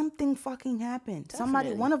 Something fucking happened.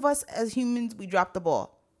 Definitely. One of us as humans, we dropped the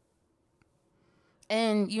ball.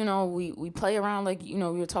 And, you know, we play around, like, you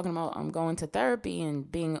know, we were talking about going to therapy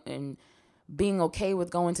and being okay with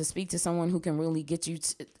going to speak to someone who can really get you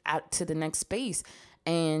out to the next space.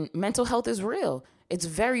 And mental health is real. It's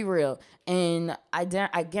very real. And I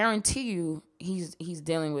guarantee you he's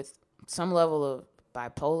dealing with some level of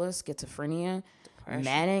bipolar, schizophrenia,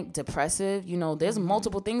 manic, depressive. You know, there's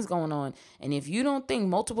multiple things going on. And if you don't think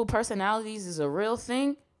multiple personalities is a real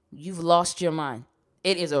thing, you've lost your mind.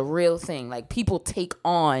 It is a real thing. Like, people take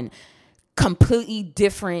on completely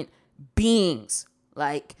different beings.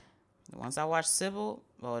 Like, Once I watched Sybil,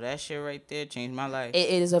 oh, that shit right there changed my life. it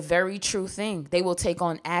is a very true thing. They will take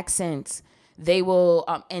on accents. They will,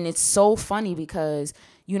 and it's so funny because,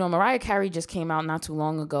 you know, Mariah Carey just came out not too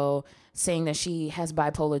long ago saying that she has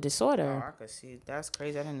bipolar disorder. Oh, I could see. That's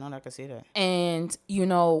crazy. I didn't know that I could see that. And, you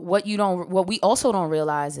know, what we also don't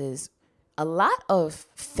realize is a lot of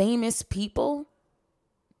famous people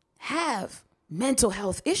have mental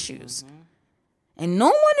health issues. And no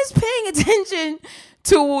one is paying attention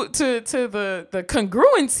to the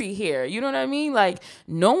congruency here. You know what I mean? Like,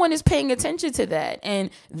 no one is paying attention to that.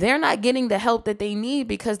 And they're not getting the help that they need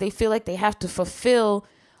because they feel like they have to fulfill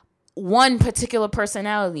one particular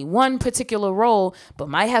personality, one particular role, but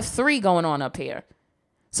might have 3 going on up here.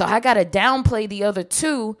 So I got to downplay the other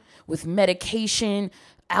 2 with medication,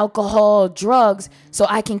 alcohol, drugs, so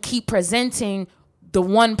I can keep presenting the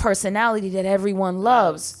one personality that everyone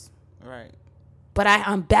loves. Right. But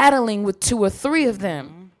I'm battling with 2 or 3 of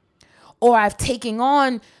them. Or I've taken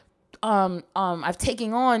on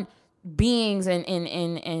beings and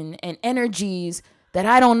energies that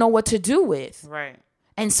I don't know what to do with. Right.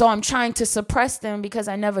 And so I'm trying to suppress them because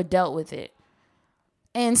I never dealt with it.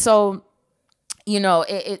 And so, you know,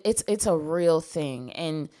 it's a real thing.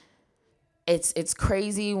 And it's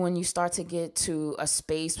crazy when you start to get to a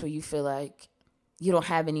space where you feel like you don't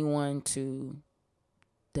have anyone to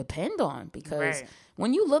depend on, because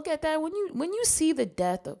when you look at that, when you see the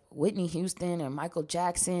death of Whitney Houston and Michael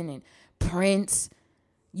Jackson and Prince,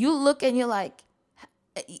 you look and you're like,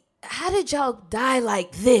 how did y'all die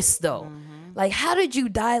like this though? Like, how did you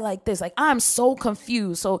die like this? Like, I'm so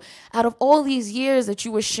confused. So out of all these years that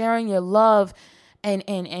you were sharing your love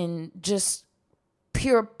and just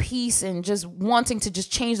pure peace and just wanting to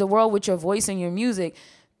just change the world with your voice and your music,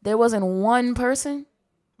 there wasn't one person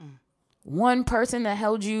One person that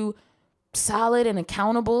held you solid and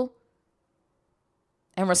accountable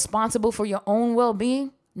and responsible for your own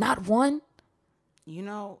well-being? Not one? You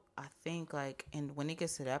know, I think like, and when it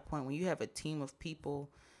gets to that point, when you have a team of people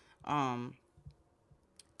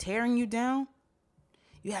tearing you down,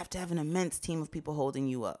 you have to have an immense team of people holding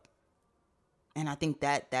you up. And I think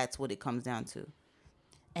that's what it comes down to.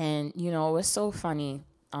 And, you know, it's so funny.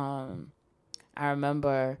 I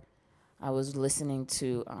remember I was listening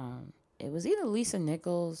to, it was either Lisa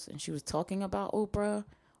Nichols, and she was talking about Oprah,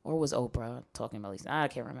 or was Oprah talking about Lisa? I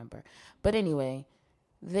can't remember. But anyway,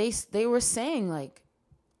 they were saying, like,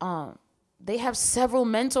 they have several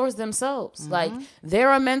mentors themselves. Mm-hmm. Like,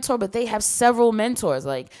 they're a mentor, but they have several mentors.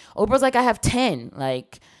 Like, Oprah's like, I have 10.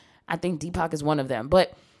 Like, I think Deepak is one of them.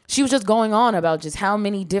 But she was just going on about just how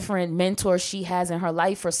many different mentors she has in her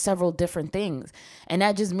life for several different things. And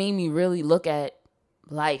that just made me really look at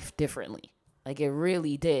life differently. Like, it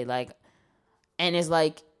really did. Like, and it's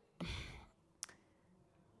like,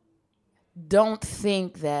 don't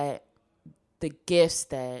think that the gifts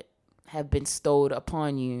that have been bestowed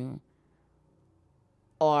upon you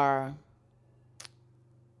are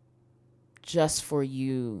just for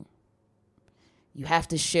you. You have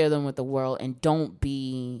to share them with the world, and don't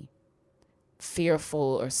be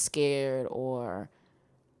fearful or scared or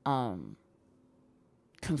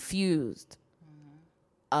confused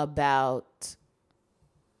about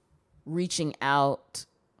reaching out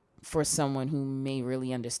for someone who may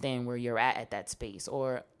really understand where you're at that space,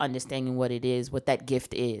 or understanding what it is, what that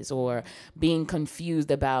gift is, or being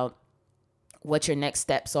confused about what your next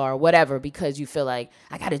steps are, whatever, because you feel like,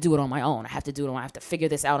 I got to do it on my own. I have to do it on, I have to figure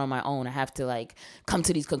this out on my own. I have to, like, come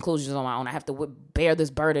to these conclusions on my own. I have to bear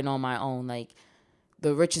this burden on my own. Like,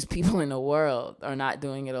 the richest people in the world are not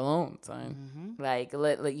doing it alone, son. Mm-hmm. Like,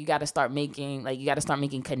 you got to start making,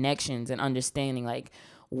 connections and understanding, like,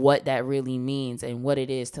 what that really means and what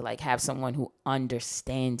it is to, like, have someone who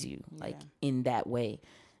understands you, like, in that way.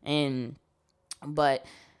 But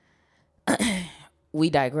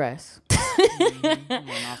we digress.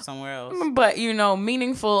 Went off somewhere else. But, you know,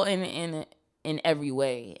 meaningful in every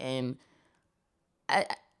way. And well,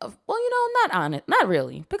 you know, not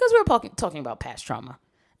really, because we're talking about past trauma,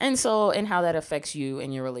 and how that affects you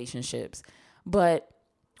and your relationships. But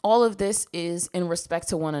all of this is in respect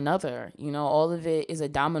to one another. You know, all of it is a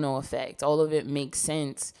domino effect. All of it makes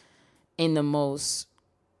sense in the most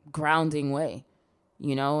grounding way,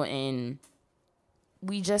 you know, and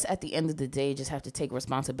we just, at the end of the day, just have to take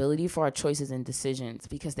responsibility for our choices and decisions,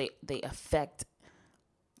 because they affect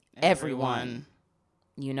everyone,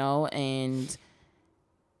 you know, and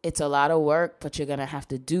it's a lot of work, but you're going to have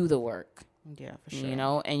to do the work. Yeah, for sure. You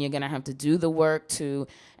know, and you're going to have to do the work and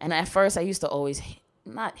at first I used to always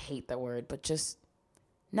not hate the word, but just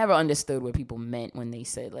never understood what people meant when they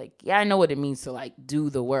said, like, yeah, I know what it means to, like, do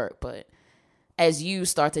the work. But as you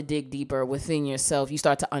start to dig deeper within yourself, you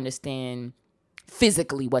start to understand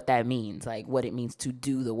physically what that means, like what it means to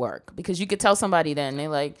do the work. Because you could tell somebody then, they're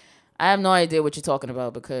like, I have no idea what you're talking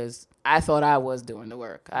about, because I thought I was doing the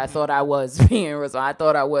work. I thought I was being responsible. I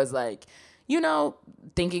thought I was, like, you know,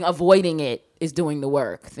 thinking avoiding it is doing the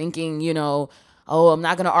work. Thinking, you know, oh, I'm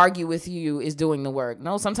not going to argue with you is doing the work.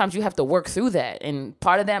 No, sometimes you have to work through that. And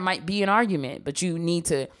part of that might be an argument, but you need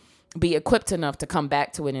to be equipped enough to come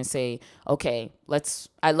back to it and say, okay,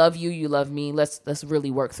 I love you, you love me. Let's really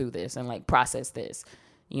work through this and, like, process this,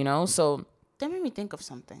 you know? So that made me think of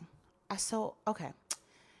something. I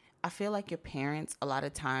feel like your parents, a lot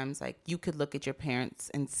of times, like, you could look at your parents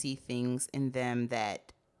and see things in them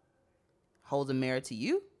that hold a mirror to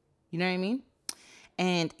you. You know what I mean?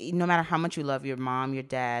 And no matter how much you love your mom, your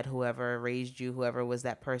dad, whoever raised you, whoever was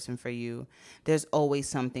that person for you, there's always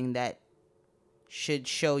something that should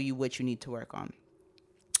show you what you need to work on.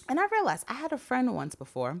 And I realized I had a friend once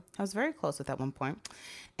before. I was very close with at one point.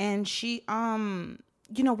 And she,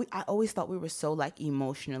 you know, I always thought we were so, like,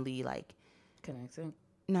 emotionally, like, connected.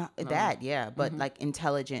 No, that, yeah, but like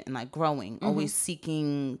intelligent and, like, growing, always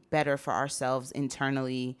seeking better for ourselves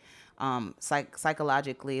internally,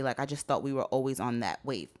 psychologically. Like, I just thought we were always on that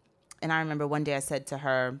wave. And I remember one day I said to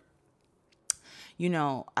her, you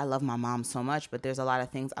know, I love my mom so much, but there's a lot of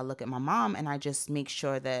things I look at my mom and I just make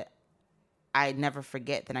sure that I never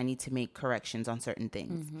forget that I need to make corrections on certain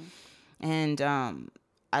things. And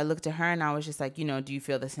I looked at her and I was just like, you know, do you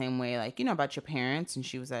feel the same way, like, you know, about your parents? And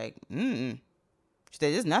she was like, She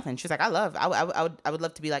said, there's nothing. She's like, I would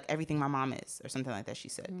love to be like everything my mom is, or something like that, she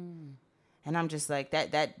said. And I'm just like,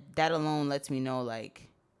 that alone lets me know, like,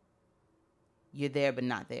 you're there but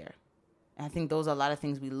not there. And I think those are a lot of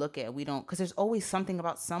things we look at. We don't, because there's always something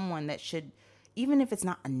about someone that should, even if it's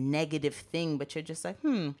not a negative thing, but you're just like,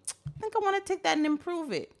 think I want to take that and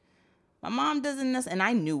improve it. My mom doesn't and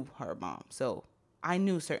I knew her mom, so I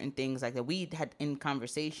knew certain things like that we had in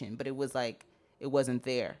conversation, but it was like it wasn't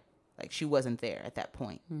there. Like she wasn't there at that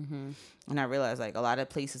point. And I realized like a lot of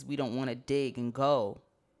places we don't want to dig and go.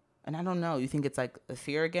 And I don't know. You think it's like a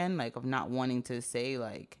fear again, like of not wanting to say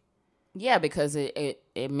like. Yeah, because it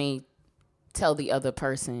may tell the other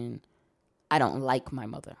person, I don't like my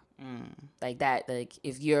mother. Like that. Like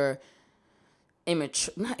if you're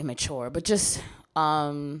not immature, but just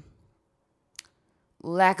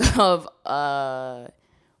lack of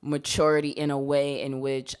maturity in a way in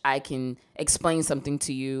which I can explain something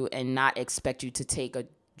to you and not expect you to take a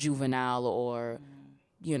juvenile or,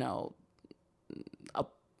 you know, a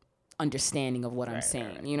understanding of what I'm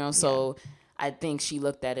saying, you know? So I think she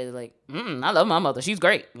looked at it like, I love my mother. She's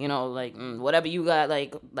great. You know, like whatever you got,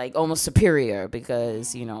 like almost superior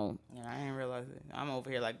because, you know. Yeah, I didn't realize it. I'm over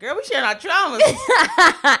here like, girl, we sharing our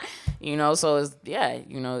traumas. You know, so it's,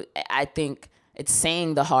 you know, I think it's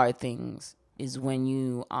saying the hard things is when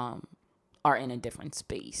you are in a different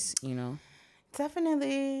space, you know?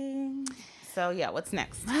 Definitely. So, yeah, what's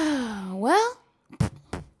next? Well.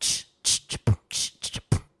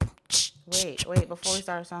 Wait, before we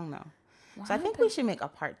start our song, though. So I think we should make a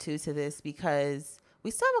part 2 to this because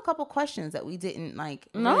we still have a couple questions that we didn't, like,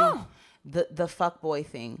 No. Really, the fuckboy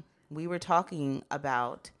thing. We were talking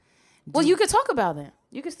about. Well, you could talk about it.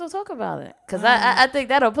 You can still talk about it. Because I think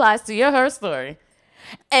that applies to her story.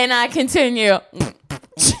 And I continue.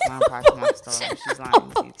 It's not part of my story. She's lying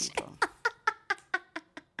to you people.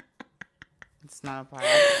 It's not a part of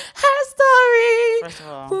Her story. First of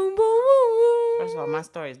all, Boom, boom, boom, boom. my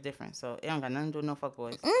story is different. So it don't got nothing to do with no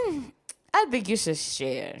fuckboys. I think you should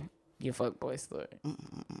share your fuckboy story. We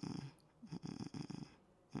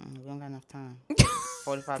don't got enough time.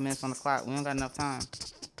 45 minutes on the clock. We don't got enough time.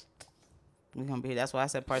 We're going to be here. That's why I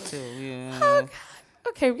said part 2.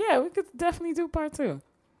 Okay, yeah, we could definitely do part 2.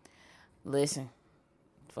 Listen,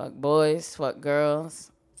 fuck boys, fuck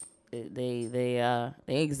girls, they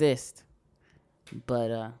exist,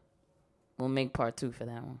 but we'll make part 2 for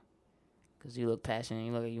that one, cause you look passionate.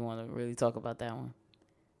 You look like you want to really talk about that one.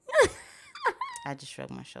 I just shrugged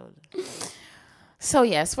my shoulders. So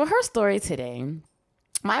yes, for her story today,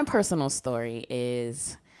 my personal story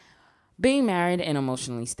is being married and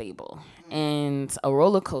emotionally stable, and a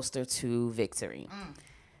roller coaster to victory.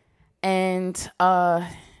 And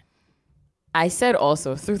I said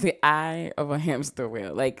also through the eye of a hamster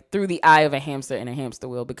wheel, like through the eye of a hamster in a hamster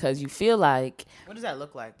wheel, because you feel like. What does that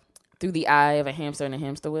look like? Through the eye of a hamster in a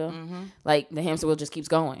hamster wheel. Like the hamster wheel just keeps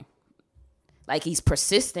going. Like he's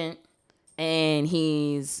persistent and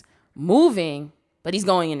he's moving, but he's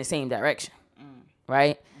going in the same direction.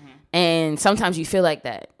 Right? And sometimes you feel like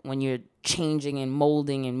that when you're changing and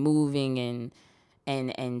molding and moving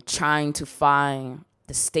and trying to find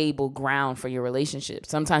the stable ground for your relationship.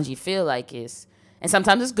 Sometimes you feel like and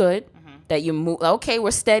sometimes it's good that you move. Okay,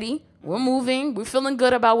 we're steady, we're moving, we're feeling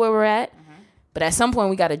good about where we're at. But at some point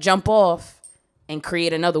we got to jump off and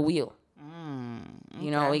create another wheel. Okay.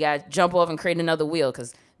 You know, we got to jump off and create another wheel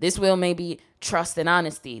because this wheel may be trust and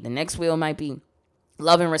honesty. The next wheel might be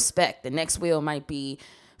love and respect. The next wheel might be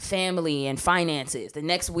family and finances. The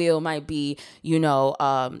next wheel might be, you know,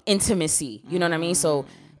 intimacy. You know what I mean? So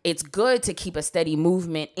it's good to keep a steady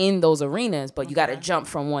movement in those arenas, but you got to jump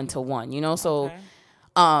from one to one, you know? So,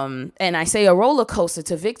 and I say a roller coaster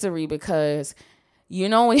to victory because, you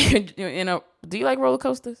know, when you're in a, do you like roller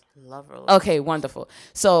coasters? Love roller coasters. Okay, wonderful.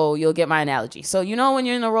 So you'll get my analogy. So, you know, when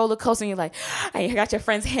you're in a roller coaster and you're like, and you got your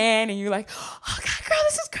friend's hand and you're like, oh God, girl,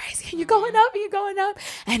 this is crazy. And you're going up and you're going up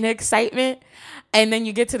and the excitement. And then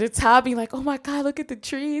you get to the top and you're like, oh my God, look at the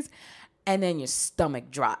trees. And then your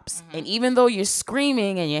stomach drops. And even though you're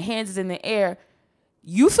screaming and your hands is in the air,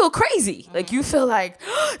 you feel crazy. Like you feel like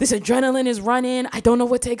this adrenaline is running. I don't know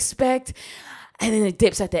what to expect. And then it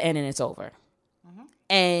dips at the end and it's over.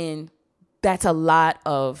 And that's a lot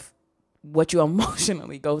of what you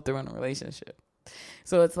emotionally go through in a relationship.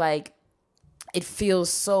 So it's like, it feels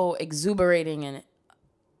so exuberating and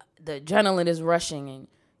the adrenaline is rushing and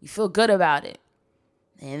you feel good about it.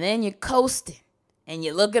 And then you're coasting and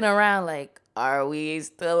you're looking around like, are we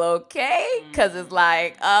still okay? Because it's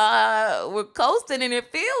like, we're coasting and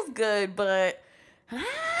it feels good, but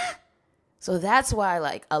so that's why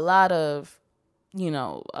like a lot of, you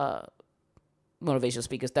know, motivational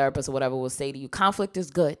speakers, therapists, or whatever will say to you, conflict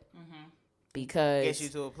is good because Gets you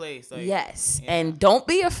to a place. Like, yes, and don't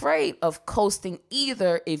be afraid of coasting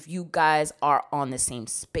either if you guys are on the same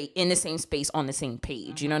space, in the same space, on the same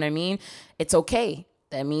page. You know what I mean? It's okay.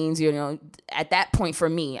 That means, you know, at that point for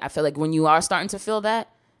me, I feel like when you are starting to feel that,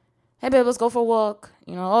 hey babe, let's go for a walk.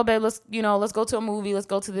 You know, oh babe, let's go to a movie. Let's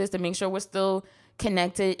go to this to make sure we're still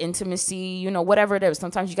connected, intimacy, you know, whatever it is.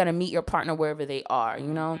 Sometimes you got to meet your partner wherever they are,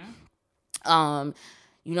 you know.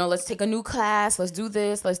 You know, let's take a new class. Let's do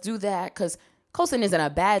this. Let's do that. Because coasting isn't a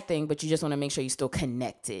bad thing, but you just want to make sure you're still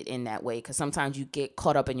connected in that way. Because sometimes you get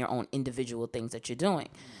caught up in your own individual things that you're doing.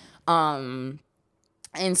 And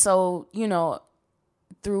so, you know,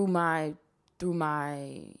 through my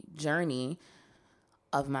journey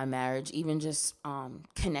of my marriage, even just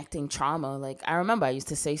connecting trauma, like I remember I used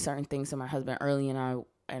to say certain things to my husband early in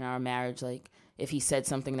our marriage, like if he said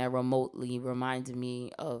something that remotely reminded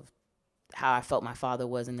me of how I felt my father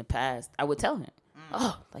was in the past, I would tell him,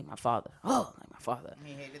 oh, like my father. Oh, like my father. And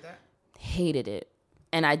he hated that? Hated it.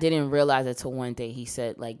 And I didn't realize it till one day he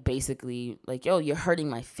said, like, basically, like, yo, you're hurting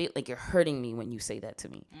my feet. Like, you're hurting me when you say that to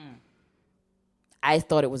me. I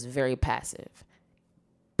thought it was very passive.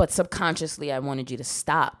 But subconsciously, I wanted you to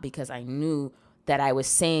stop because I knew that I was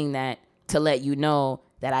saying that to let you know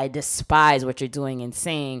that I despise what you're doing and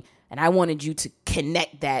saying. And I wanted you to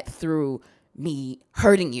connect that through me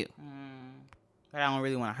hurting you. But I don't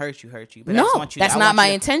really want to hurt you. But I No, just want you that's not my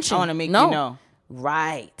intention. I want to make No. you know.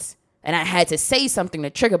 Right. And I had to say something to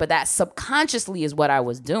trigger, but that subconsciously is what I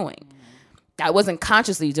was doing. I wasn't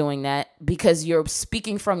consciously doing that because you're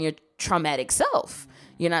speaking from your traumatic self.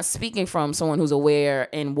 You're not speaking from someone who's aware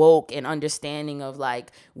and woke and understanding of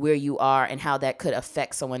like where you are and how that could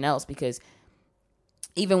affect someone else. Because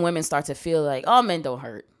even women start to feel like, oh, men don't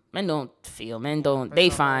hurt. Men don't feel. Men don't. They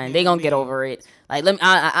fine. They gonna get over it. Like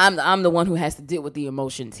I'm the one who has to deal with the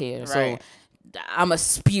emotions here. So I'ma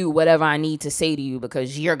spew whatever I need to say to you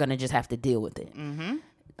because you're gonna just have to deal with it.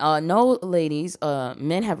 No, ladies.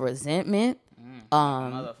 Men have resentment.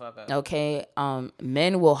 Motherfucker. Okay.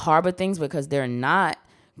 Men will harbor things because they're not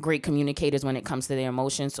great communicators when it comes to their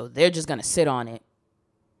emotions. So they're just gonna sit on it,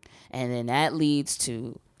 and then that leads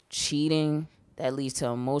to cheating. That leads to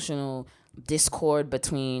emotional discord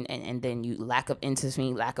between and then you lack of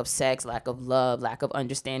intimacy, lack of sex, lack of love, lack of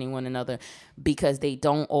understanding one another because they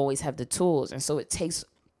don't always have the tools. And so it takes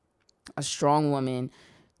a strong woman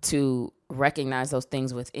to recognize those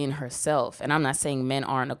things within herself. And I'm not saying men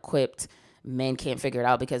aren't equipped, men can't figure it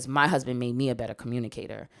out, because my husband made me a better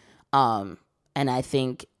communicator. And I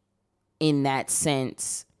think in that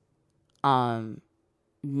sense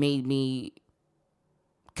made me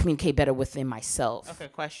communicate better within myself. Okay,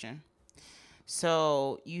 question.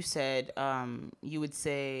 So you said you would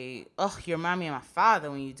say, oh, you remind me of my father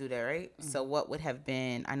when you do that, right? Mm-hmm. So what would have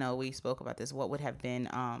been, I know we spoke about this, what would have been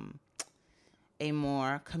a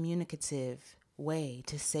more communicative way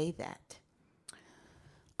to say that?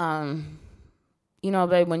 You know,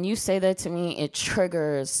 babe, when you say that to me, it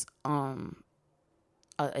triggers an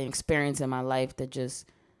experience in my life that just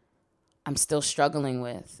I'm still struggling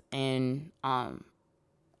with. And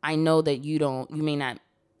I know that you may not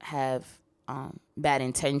have bad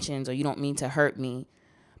intentions or you don't mean to hurt me,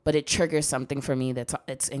 but it triggers something for me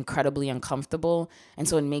it's incredibly uncomfortable. And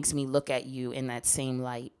so it makes me look at you in that same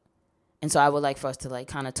light. And so I would like for us to like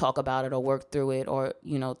kind of talk about it or work through it, or,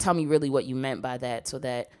 you know, tell me really what you meant by that so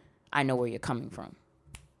that I know where you're coming from.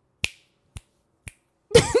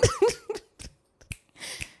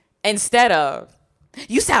 Instead of,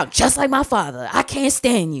 you sound just like my father. I can't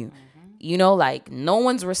stand you. Mm-hmm. You know, like no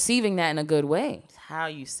one's receiving that in a good way. How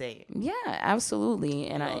you say it. Yeah, absolutely.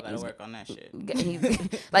 And I gotta work on that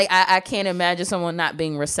shit. Like I can't imagine someone not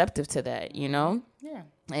being receptive to that, you know? Yeah.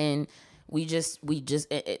 And we just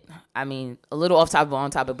I mean, a little on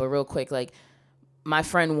topic, but real quick, like my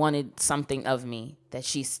friend wanted something of me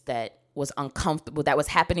that was uncomfortable, that was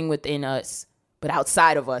happening within us, but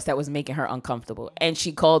outside of us, that was making her uncomfortable. And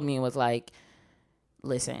she called me and was like,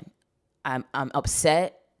 listen, I'm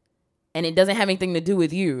upset. And it doesn't have anything to do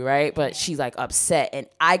with you, right? But she's like upset. And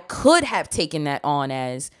I could have taken that on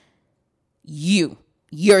as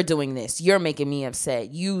you're doing this. You're making me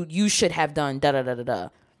upset. You should have done da-da-da-da-da.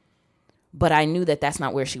 But I knew that that's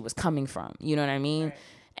not where she was coming from. You know what I mean? Right.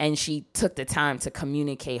 And she took the time to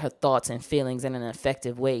communicate her thoughts and feelings in an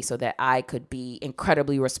effective way so that I could be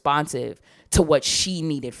incredibly responsive to what she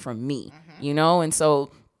needed from me, you know? And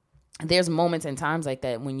so there's moments and times like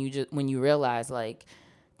that when you realize like,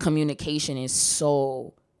 communication is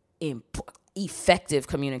so effective.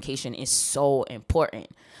 Communication is so important.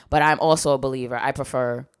 But I'm also a believer. I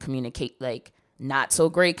prefer communicate like not so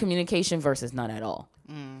great communication versus none at all.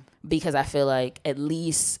 Because I feel like at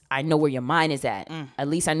least I know where your mind is at. At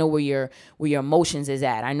least I know where your emotions is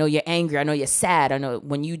at. I know you're angry. I know you're sad. I know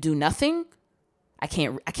when you do nothing, I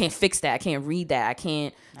can't fix that. I can't read that. I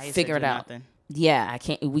can't figure it out. yeah,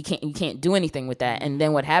 you can't do anything with that. And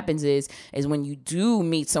then what happens is when you do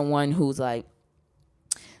meet someone who's like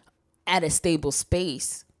at a stable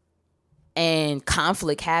space and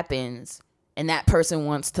conflict happens and that person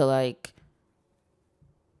wants to like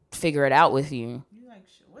figure it out with you. You like,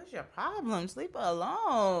 what's your problem? Sleep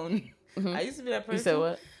alone. I used to be that person. You said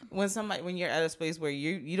what? When you're at a space where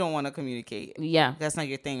you don't want to communicate. Yeah. That's not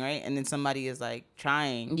your thing, right? And then somebody is like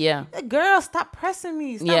trying. Yeah. Like, girl, stop pressing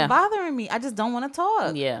me. Stop bothering me. I just don't want to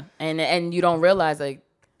talk. Yeah. And you don't realize like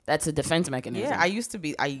that's a defense mechanism. Yeah, I used to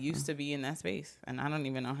be in that space, and I don't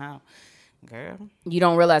even know how. Girl. You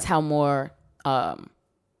don't realize how more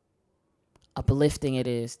uplifting it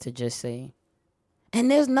is to just say, and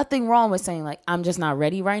there's nothing wrong with saying like, I'm just not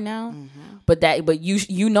ready right now. But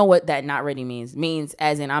you know what that not ready means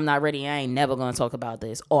as in I'm not ready. I ain't never going to talk about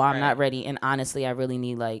this, or I'm not ready. And honestly, I really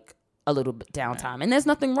need like a little bit downtime. And there's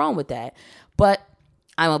nothing wrong with that. But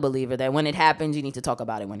I'm a believer that when it happens, you need to talk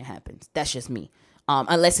about it when it happens. That's just me.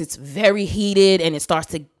 Unless it's very heated and it starts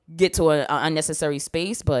to get to an unnecessary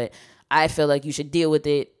space. But I feel like you should deal with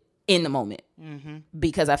it in the moment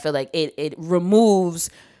because I feel like it removes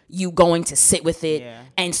you going to sit with it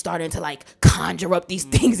and starting to like conjure up these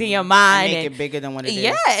things in your mind and make it bigger than what it is.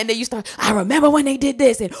 Yeah, and then you start, I remember when they did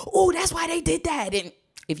this, and oh, that's why they did that. And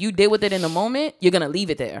if you deal with it in the moment, you're gonna leave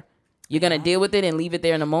it there. You're gonna deal with it and leave it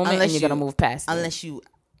there in the moment, and you're gonna move past it. Unless your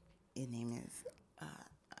name is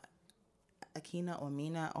Akina or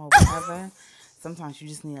Mina or whatever. Sometimes you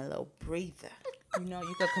just need a little breather. You know,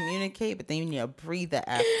 you can communicate, but then you need a breather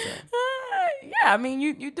after. Yeah, I mean,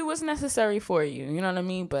 you do what's necessary for you. You know what I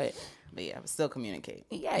mean? But yeah, but still communicate.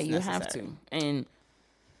 Yeah, it's you necessary. have to. And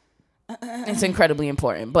it's incredibly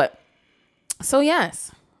important. But, so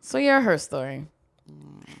yes. So you're her story.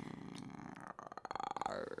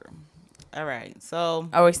 All right. So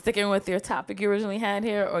are we sticking with your topic you originally had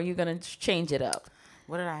here, or are you going to change it up?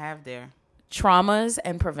 What did I have there? Traumas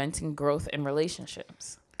and preventing growth in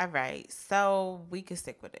relationships. All right. So we can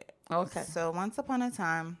stick with it. Okay. So once upon a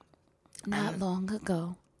time. Not long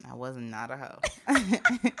ago. I was not a hoe.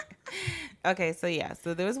 Okay, so yeah.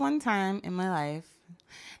 So there was one time in my life,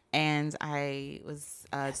 and I was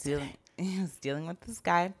dealing with this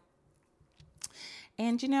guy.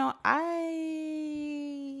 And, you know, I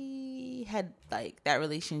had, like, that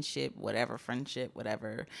relationship, whatever, friendship,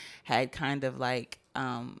 whatever, had kind of, like,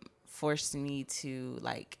 forced me to,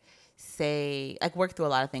 like, work through a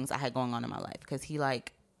lot of things I had going on in my life. Because he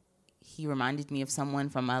reminded me of someone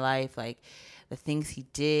from my life, like the things he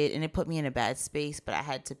did, and it put me in a bad space, but I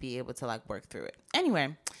had to be able to like work through it.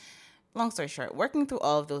 Anyway, long story short, working through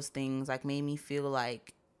all of those things like made me feel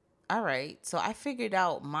like, all right, so I figured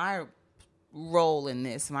out my role in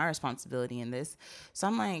this, my responsibility in this. So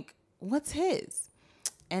I'm like, what's his?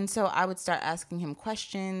 And so I would start asking him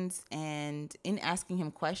questions, and in asking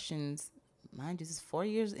him questions, mind you, this is 4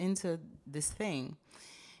 years into this thing.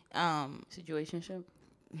 Situationship?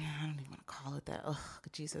 I don't even want to call it that. Oh,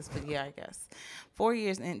 Jesus. But yeah, I guess 4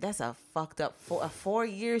 years. And that's a fucked up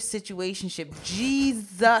 4-year situationship.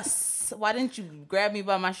 Jesus. Why didn't you grab me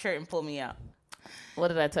by my shirt and pull me out? What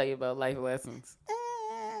did I tell you about life lessons?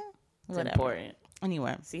 It's important.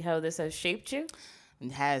 Anyway. See how this has shaped you?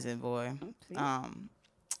 It hasn't, boy.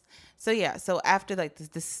 So yeah. So after like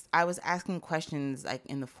this, I was asking questions like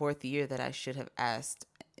in the 4th year that I should have asked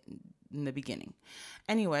in the beginning.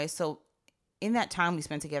 Anyway, so in that time we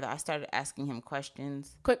spent together, I started asking him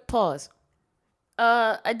questions. Quick pause.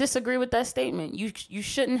 I disagree with that statement. You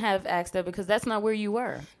shouldn't have asked that because that's not where you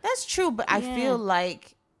were. That's true, but I feel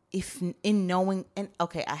like if in knowing, and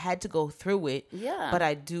okay, I had to go through it. Yeah. But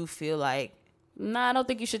I do feel like. Nah, I don't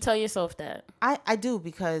think you should tell yourself that. I do,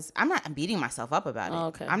 because I'm not beating myself up about it. Oh,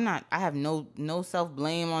 okay. I'm not. I have no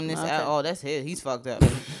self-blame on this at all. That's his. He's fucked up.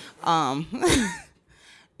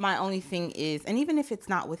 My only thing is, and even if it's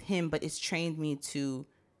not with him, but it's trained me to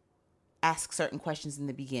ask certain questions in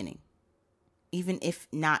the beginning, even if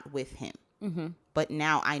not with him. Mm-hmm. But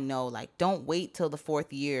now I know, like, don't wait till the 4th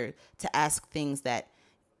year to ask things that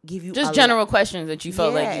give you just general questions that you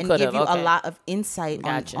felt like you could have. And give you a lot of insight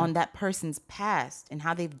on that person's past and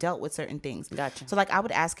how they've dealt with certain things. Gotcha. So, like, I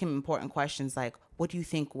would ask him important questions like, what do you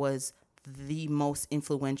think was the most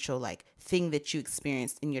influential like thing that you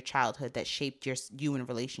experienced in your childhood that shaped you in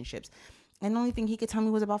relationships? And the only thing he could tell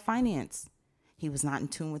me was about finance. He was not in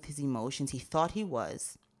tune with his emotions. He thought he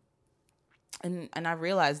was. And I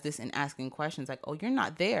realized this in asking questions like, oh, you're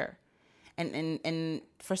not there. And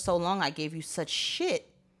for so long I gave you such shit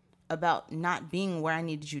about not being where I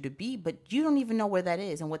needed you to be, but you don't even know where that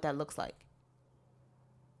is and what that looks like.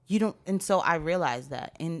 You don't. And so I realized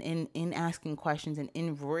that in asking questions and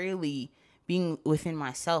in really being within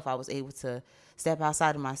myself, I was able to step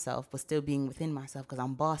outside of myself, but still being within myself because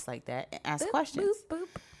I'm boss like that and ask questions. Boop.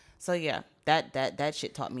 So yeah, that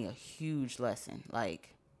shit taught me a huge lesson. Like,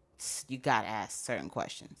 you gotta ask certain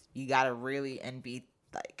questions. You gotta really and be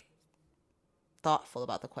like thoughtful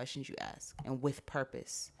about the questions you ask and with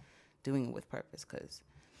purpose, doing it with purpose. Cause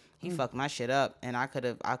he fucked my shit up, and I could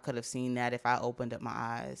have seen that if I opened up my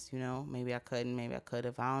eyes. You know, maybe I couldn't, maybe I could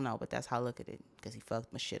have. I don't know, but that's how I look at it. Cause he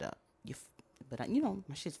fucked my shit up.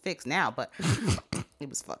 My shit's fixed now, but it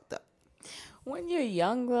was fucked up. When you're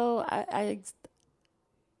young, though,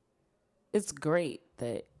 it's great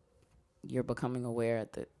that you're becoming aware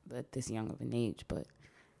at this young of an age, but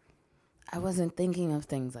I wasn't thinking of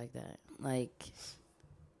things like that. Like,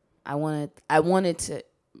 I wanted to,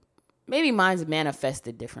 maybe mine's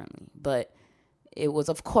manifested differently, but it was,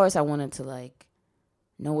 of course, I wanted to, like,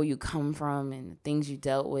 know where you come from and the things you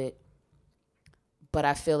dealt with. But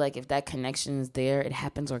I feel like if that connection is there, it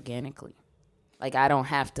happens organically. Like, I don't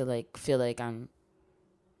have to, like, feel like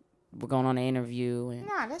we're going on an interview. And,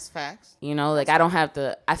 Nah, that's facts. you know, like, I don't have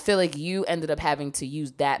to, I feel like you ended up having to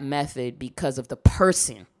use that method because of the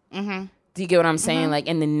person. Mm-hmm. Do you get what I'm saying? Like,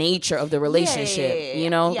 in the nature of the relationship, you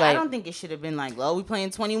know? Yeah, like, I don't think it should have been like, well, we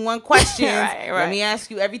playing 21 questions. Right. Let me ask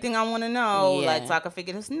you everything I want to know. Yeah. Like, so I can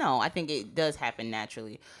figure this. No, I think it does happen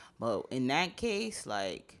naturally. But in that case,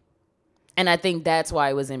 like. and I think that's why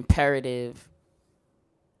it was imperative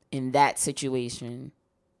in that situation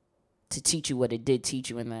to teach you what it did teach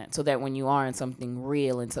you in that. So that when you are in something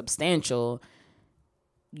real and substantial,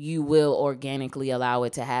 you will organically allow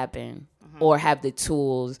it to happen or have the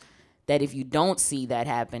tools that if you don't see that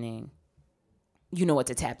happening, you know what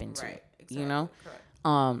to tap into. Right. Exactly. You know?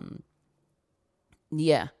 Correct.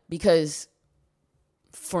 Yeah, because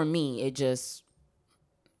for me, it just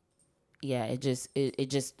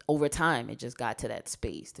over time, it just got to that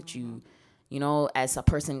space that you know, as a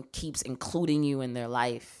person keeps including you in their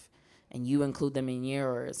life and you include them in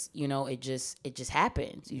yours, you know, it just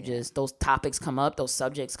happens. Those topics come up, those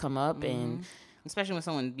subjects come up, and Especially when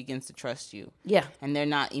someone begins to trust you. yeah, And they're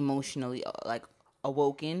not emotionally, like,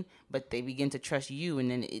 awoken, but they begin to trust you, and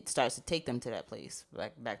then it starts to take them to that place.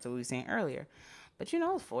 Like, back to what we were saying earlier. But, you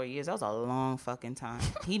know, 4 years, that was a long fucking time.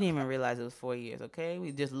 He didn't even realize it was 4 years, okay?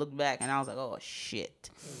 We just looked back, and I was like, oh, shit.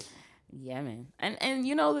 yeah, man. And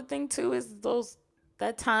you know, the thing too is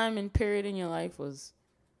that time and period in your life is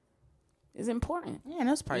important. Yeah, and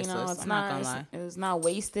it was priceless. You know, it's I'm not gonna lie. It's not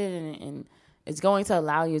wasted, and it's going to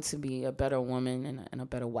allow you to be a better woman and a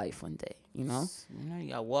better wife one day. You know, You know, you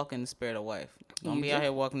gotta walk in the spirit of wife. Don't You be do. out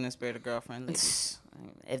here walking in the spirit of girlfriend. Ladies.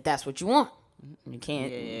 if that's what you want, you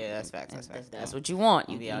can't. Yeah, that's facts. That's facts. If that's what you want,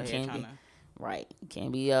 You you, be you out here can't trying be to. right. You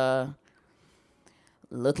can't be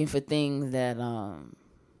looking for things that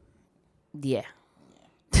yeah.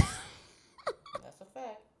 That's a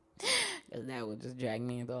fact. 'Cause that would just drag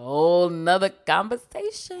me into a whole nother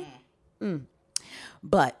conversation.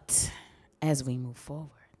 But as we move forward,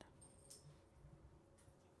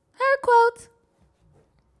 her quote.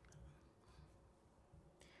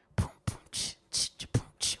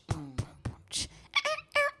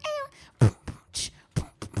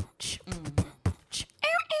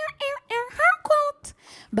 Her quote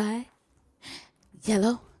by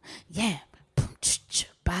Yellow Yam.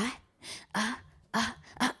 By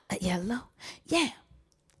Yellow Yam.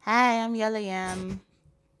 Hi, I'm Yellow Yam.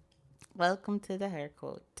 Welcome to the Hair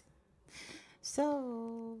Quote.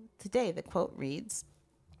 So, today the quote reads,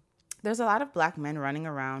 there's a lot of black men running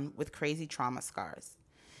around with crazy trauma scars,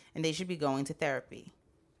 and they should be going to therapy.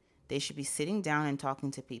 They should be sitting down and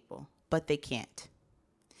talking to people, but they can't.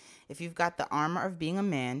 If you've got the armor of being a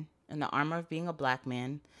man and the armor of being a black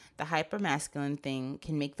man, the hyper-masculine thing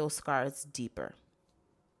can make those scars deeper.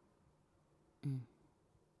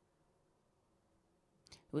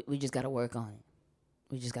 We just got to work on it.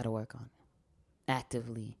 We just got to work on it.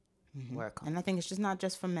 Actively work on it. And I think it's just not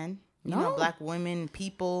just for men. You No. know, black women,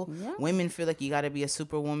 people, Yeah. women feel like you got to be a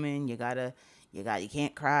superwoman. You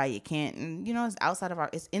can't cry. You can't, and, you know, it's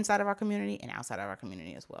inside of our community and outside of our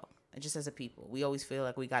community as well. Just as a people, we always feel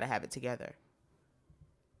like we got to have it together.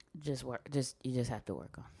 Just work. You just have to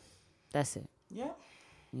work on it. That's it. Yeah.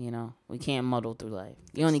 You know, we can't muddle through life.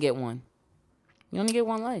 You only get one. You only get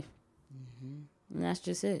one life. And that's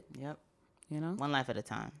just it. Yep. You know? One life at a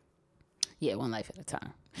time. Yeah, one life at a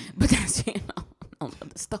time. But that's, you know,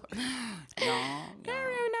 another story. No.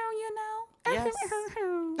 Yes.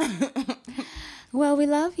 Well, we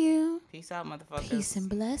love you. Peace out, motherfuckers. Peace and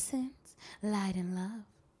blessings. Light and love.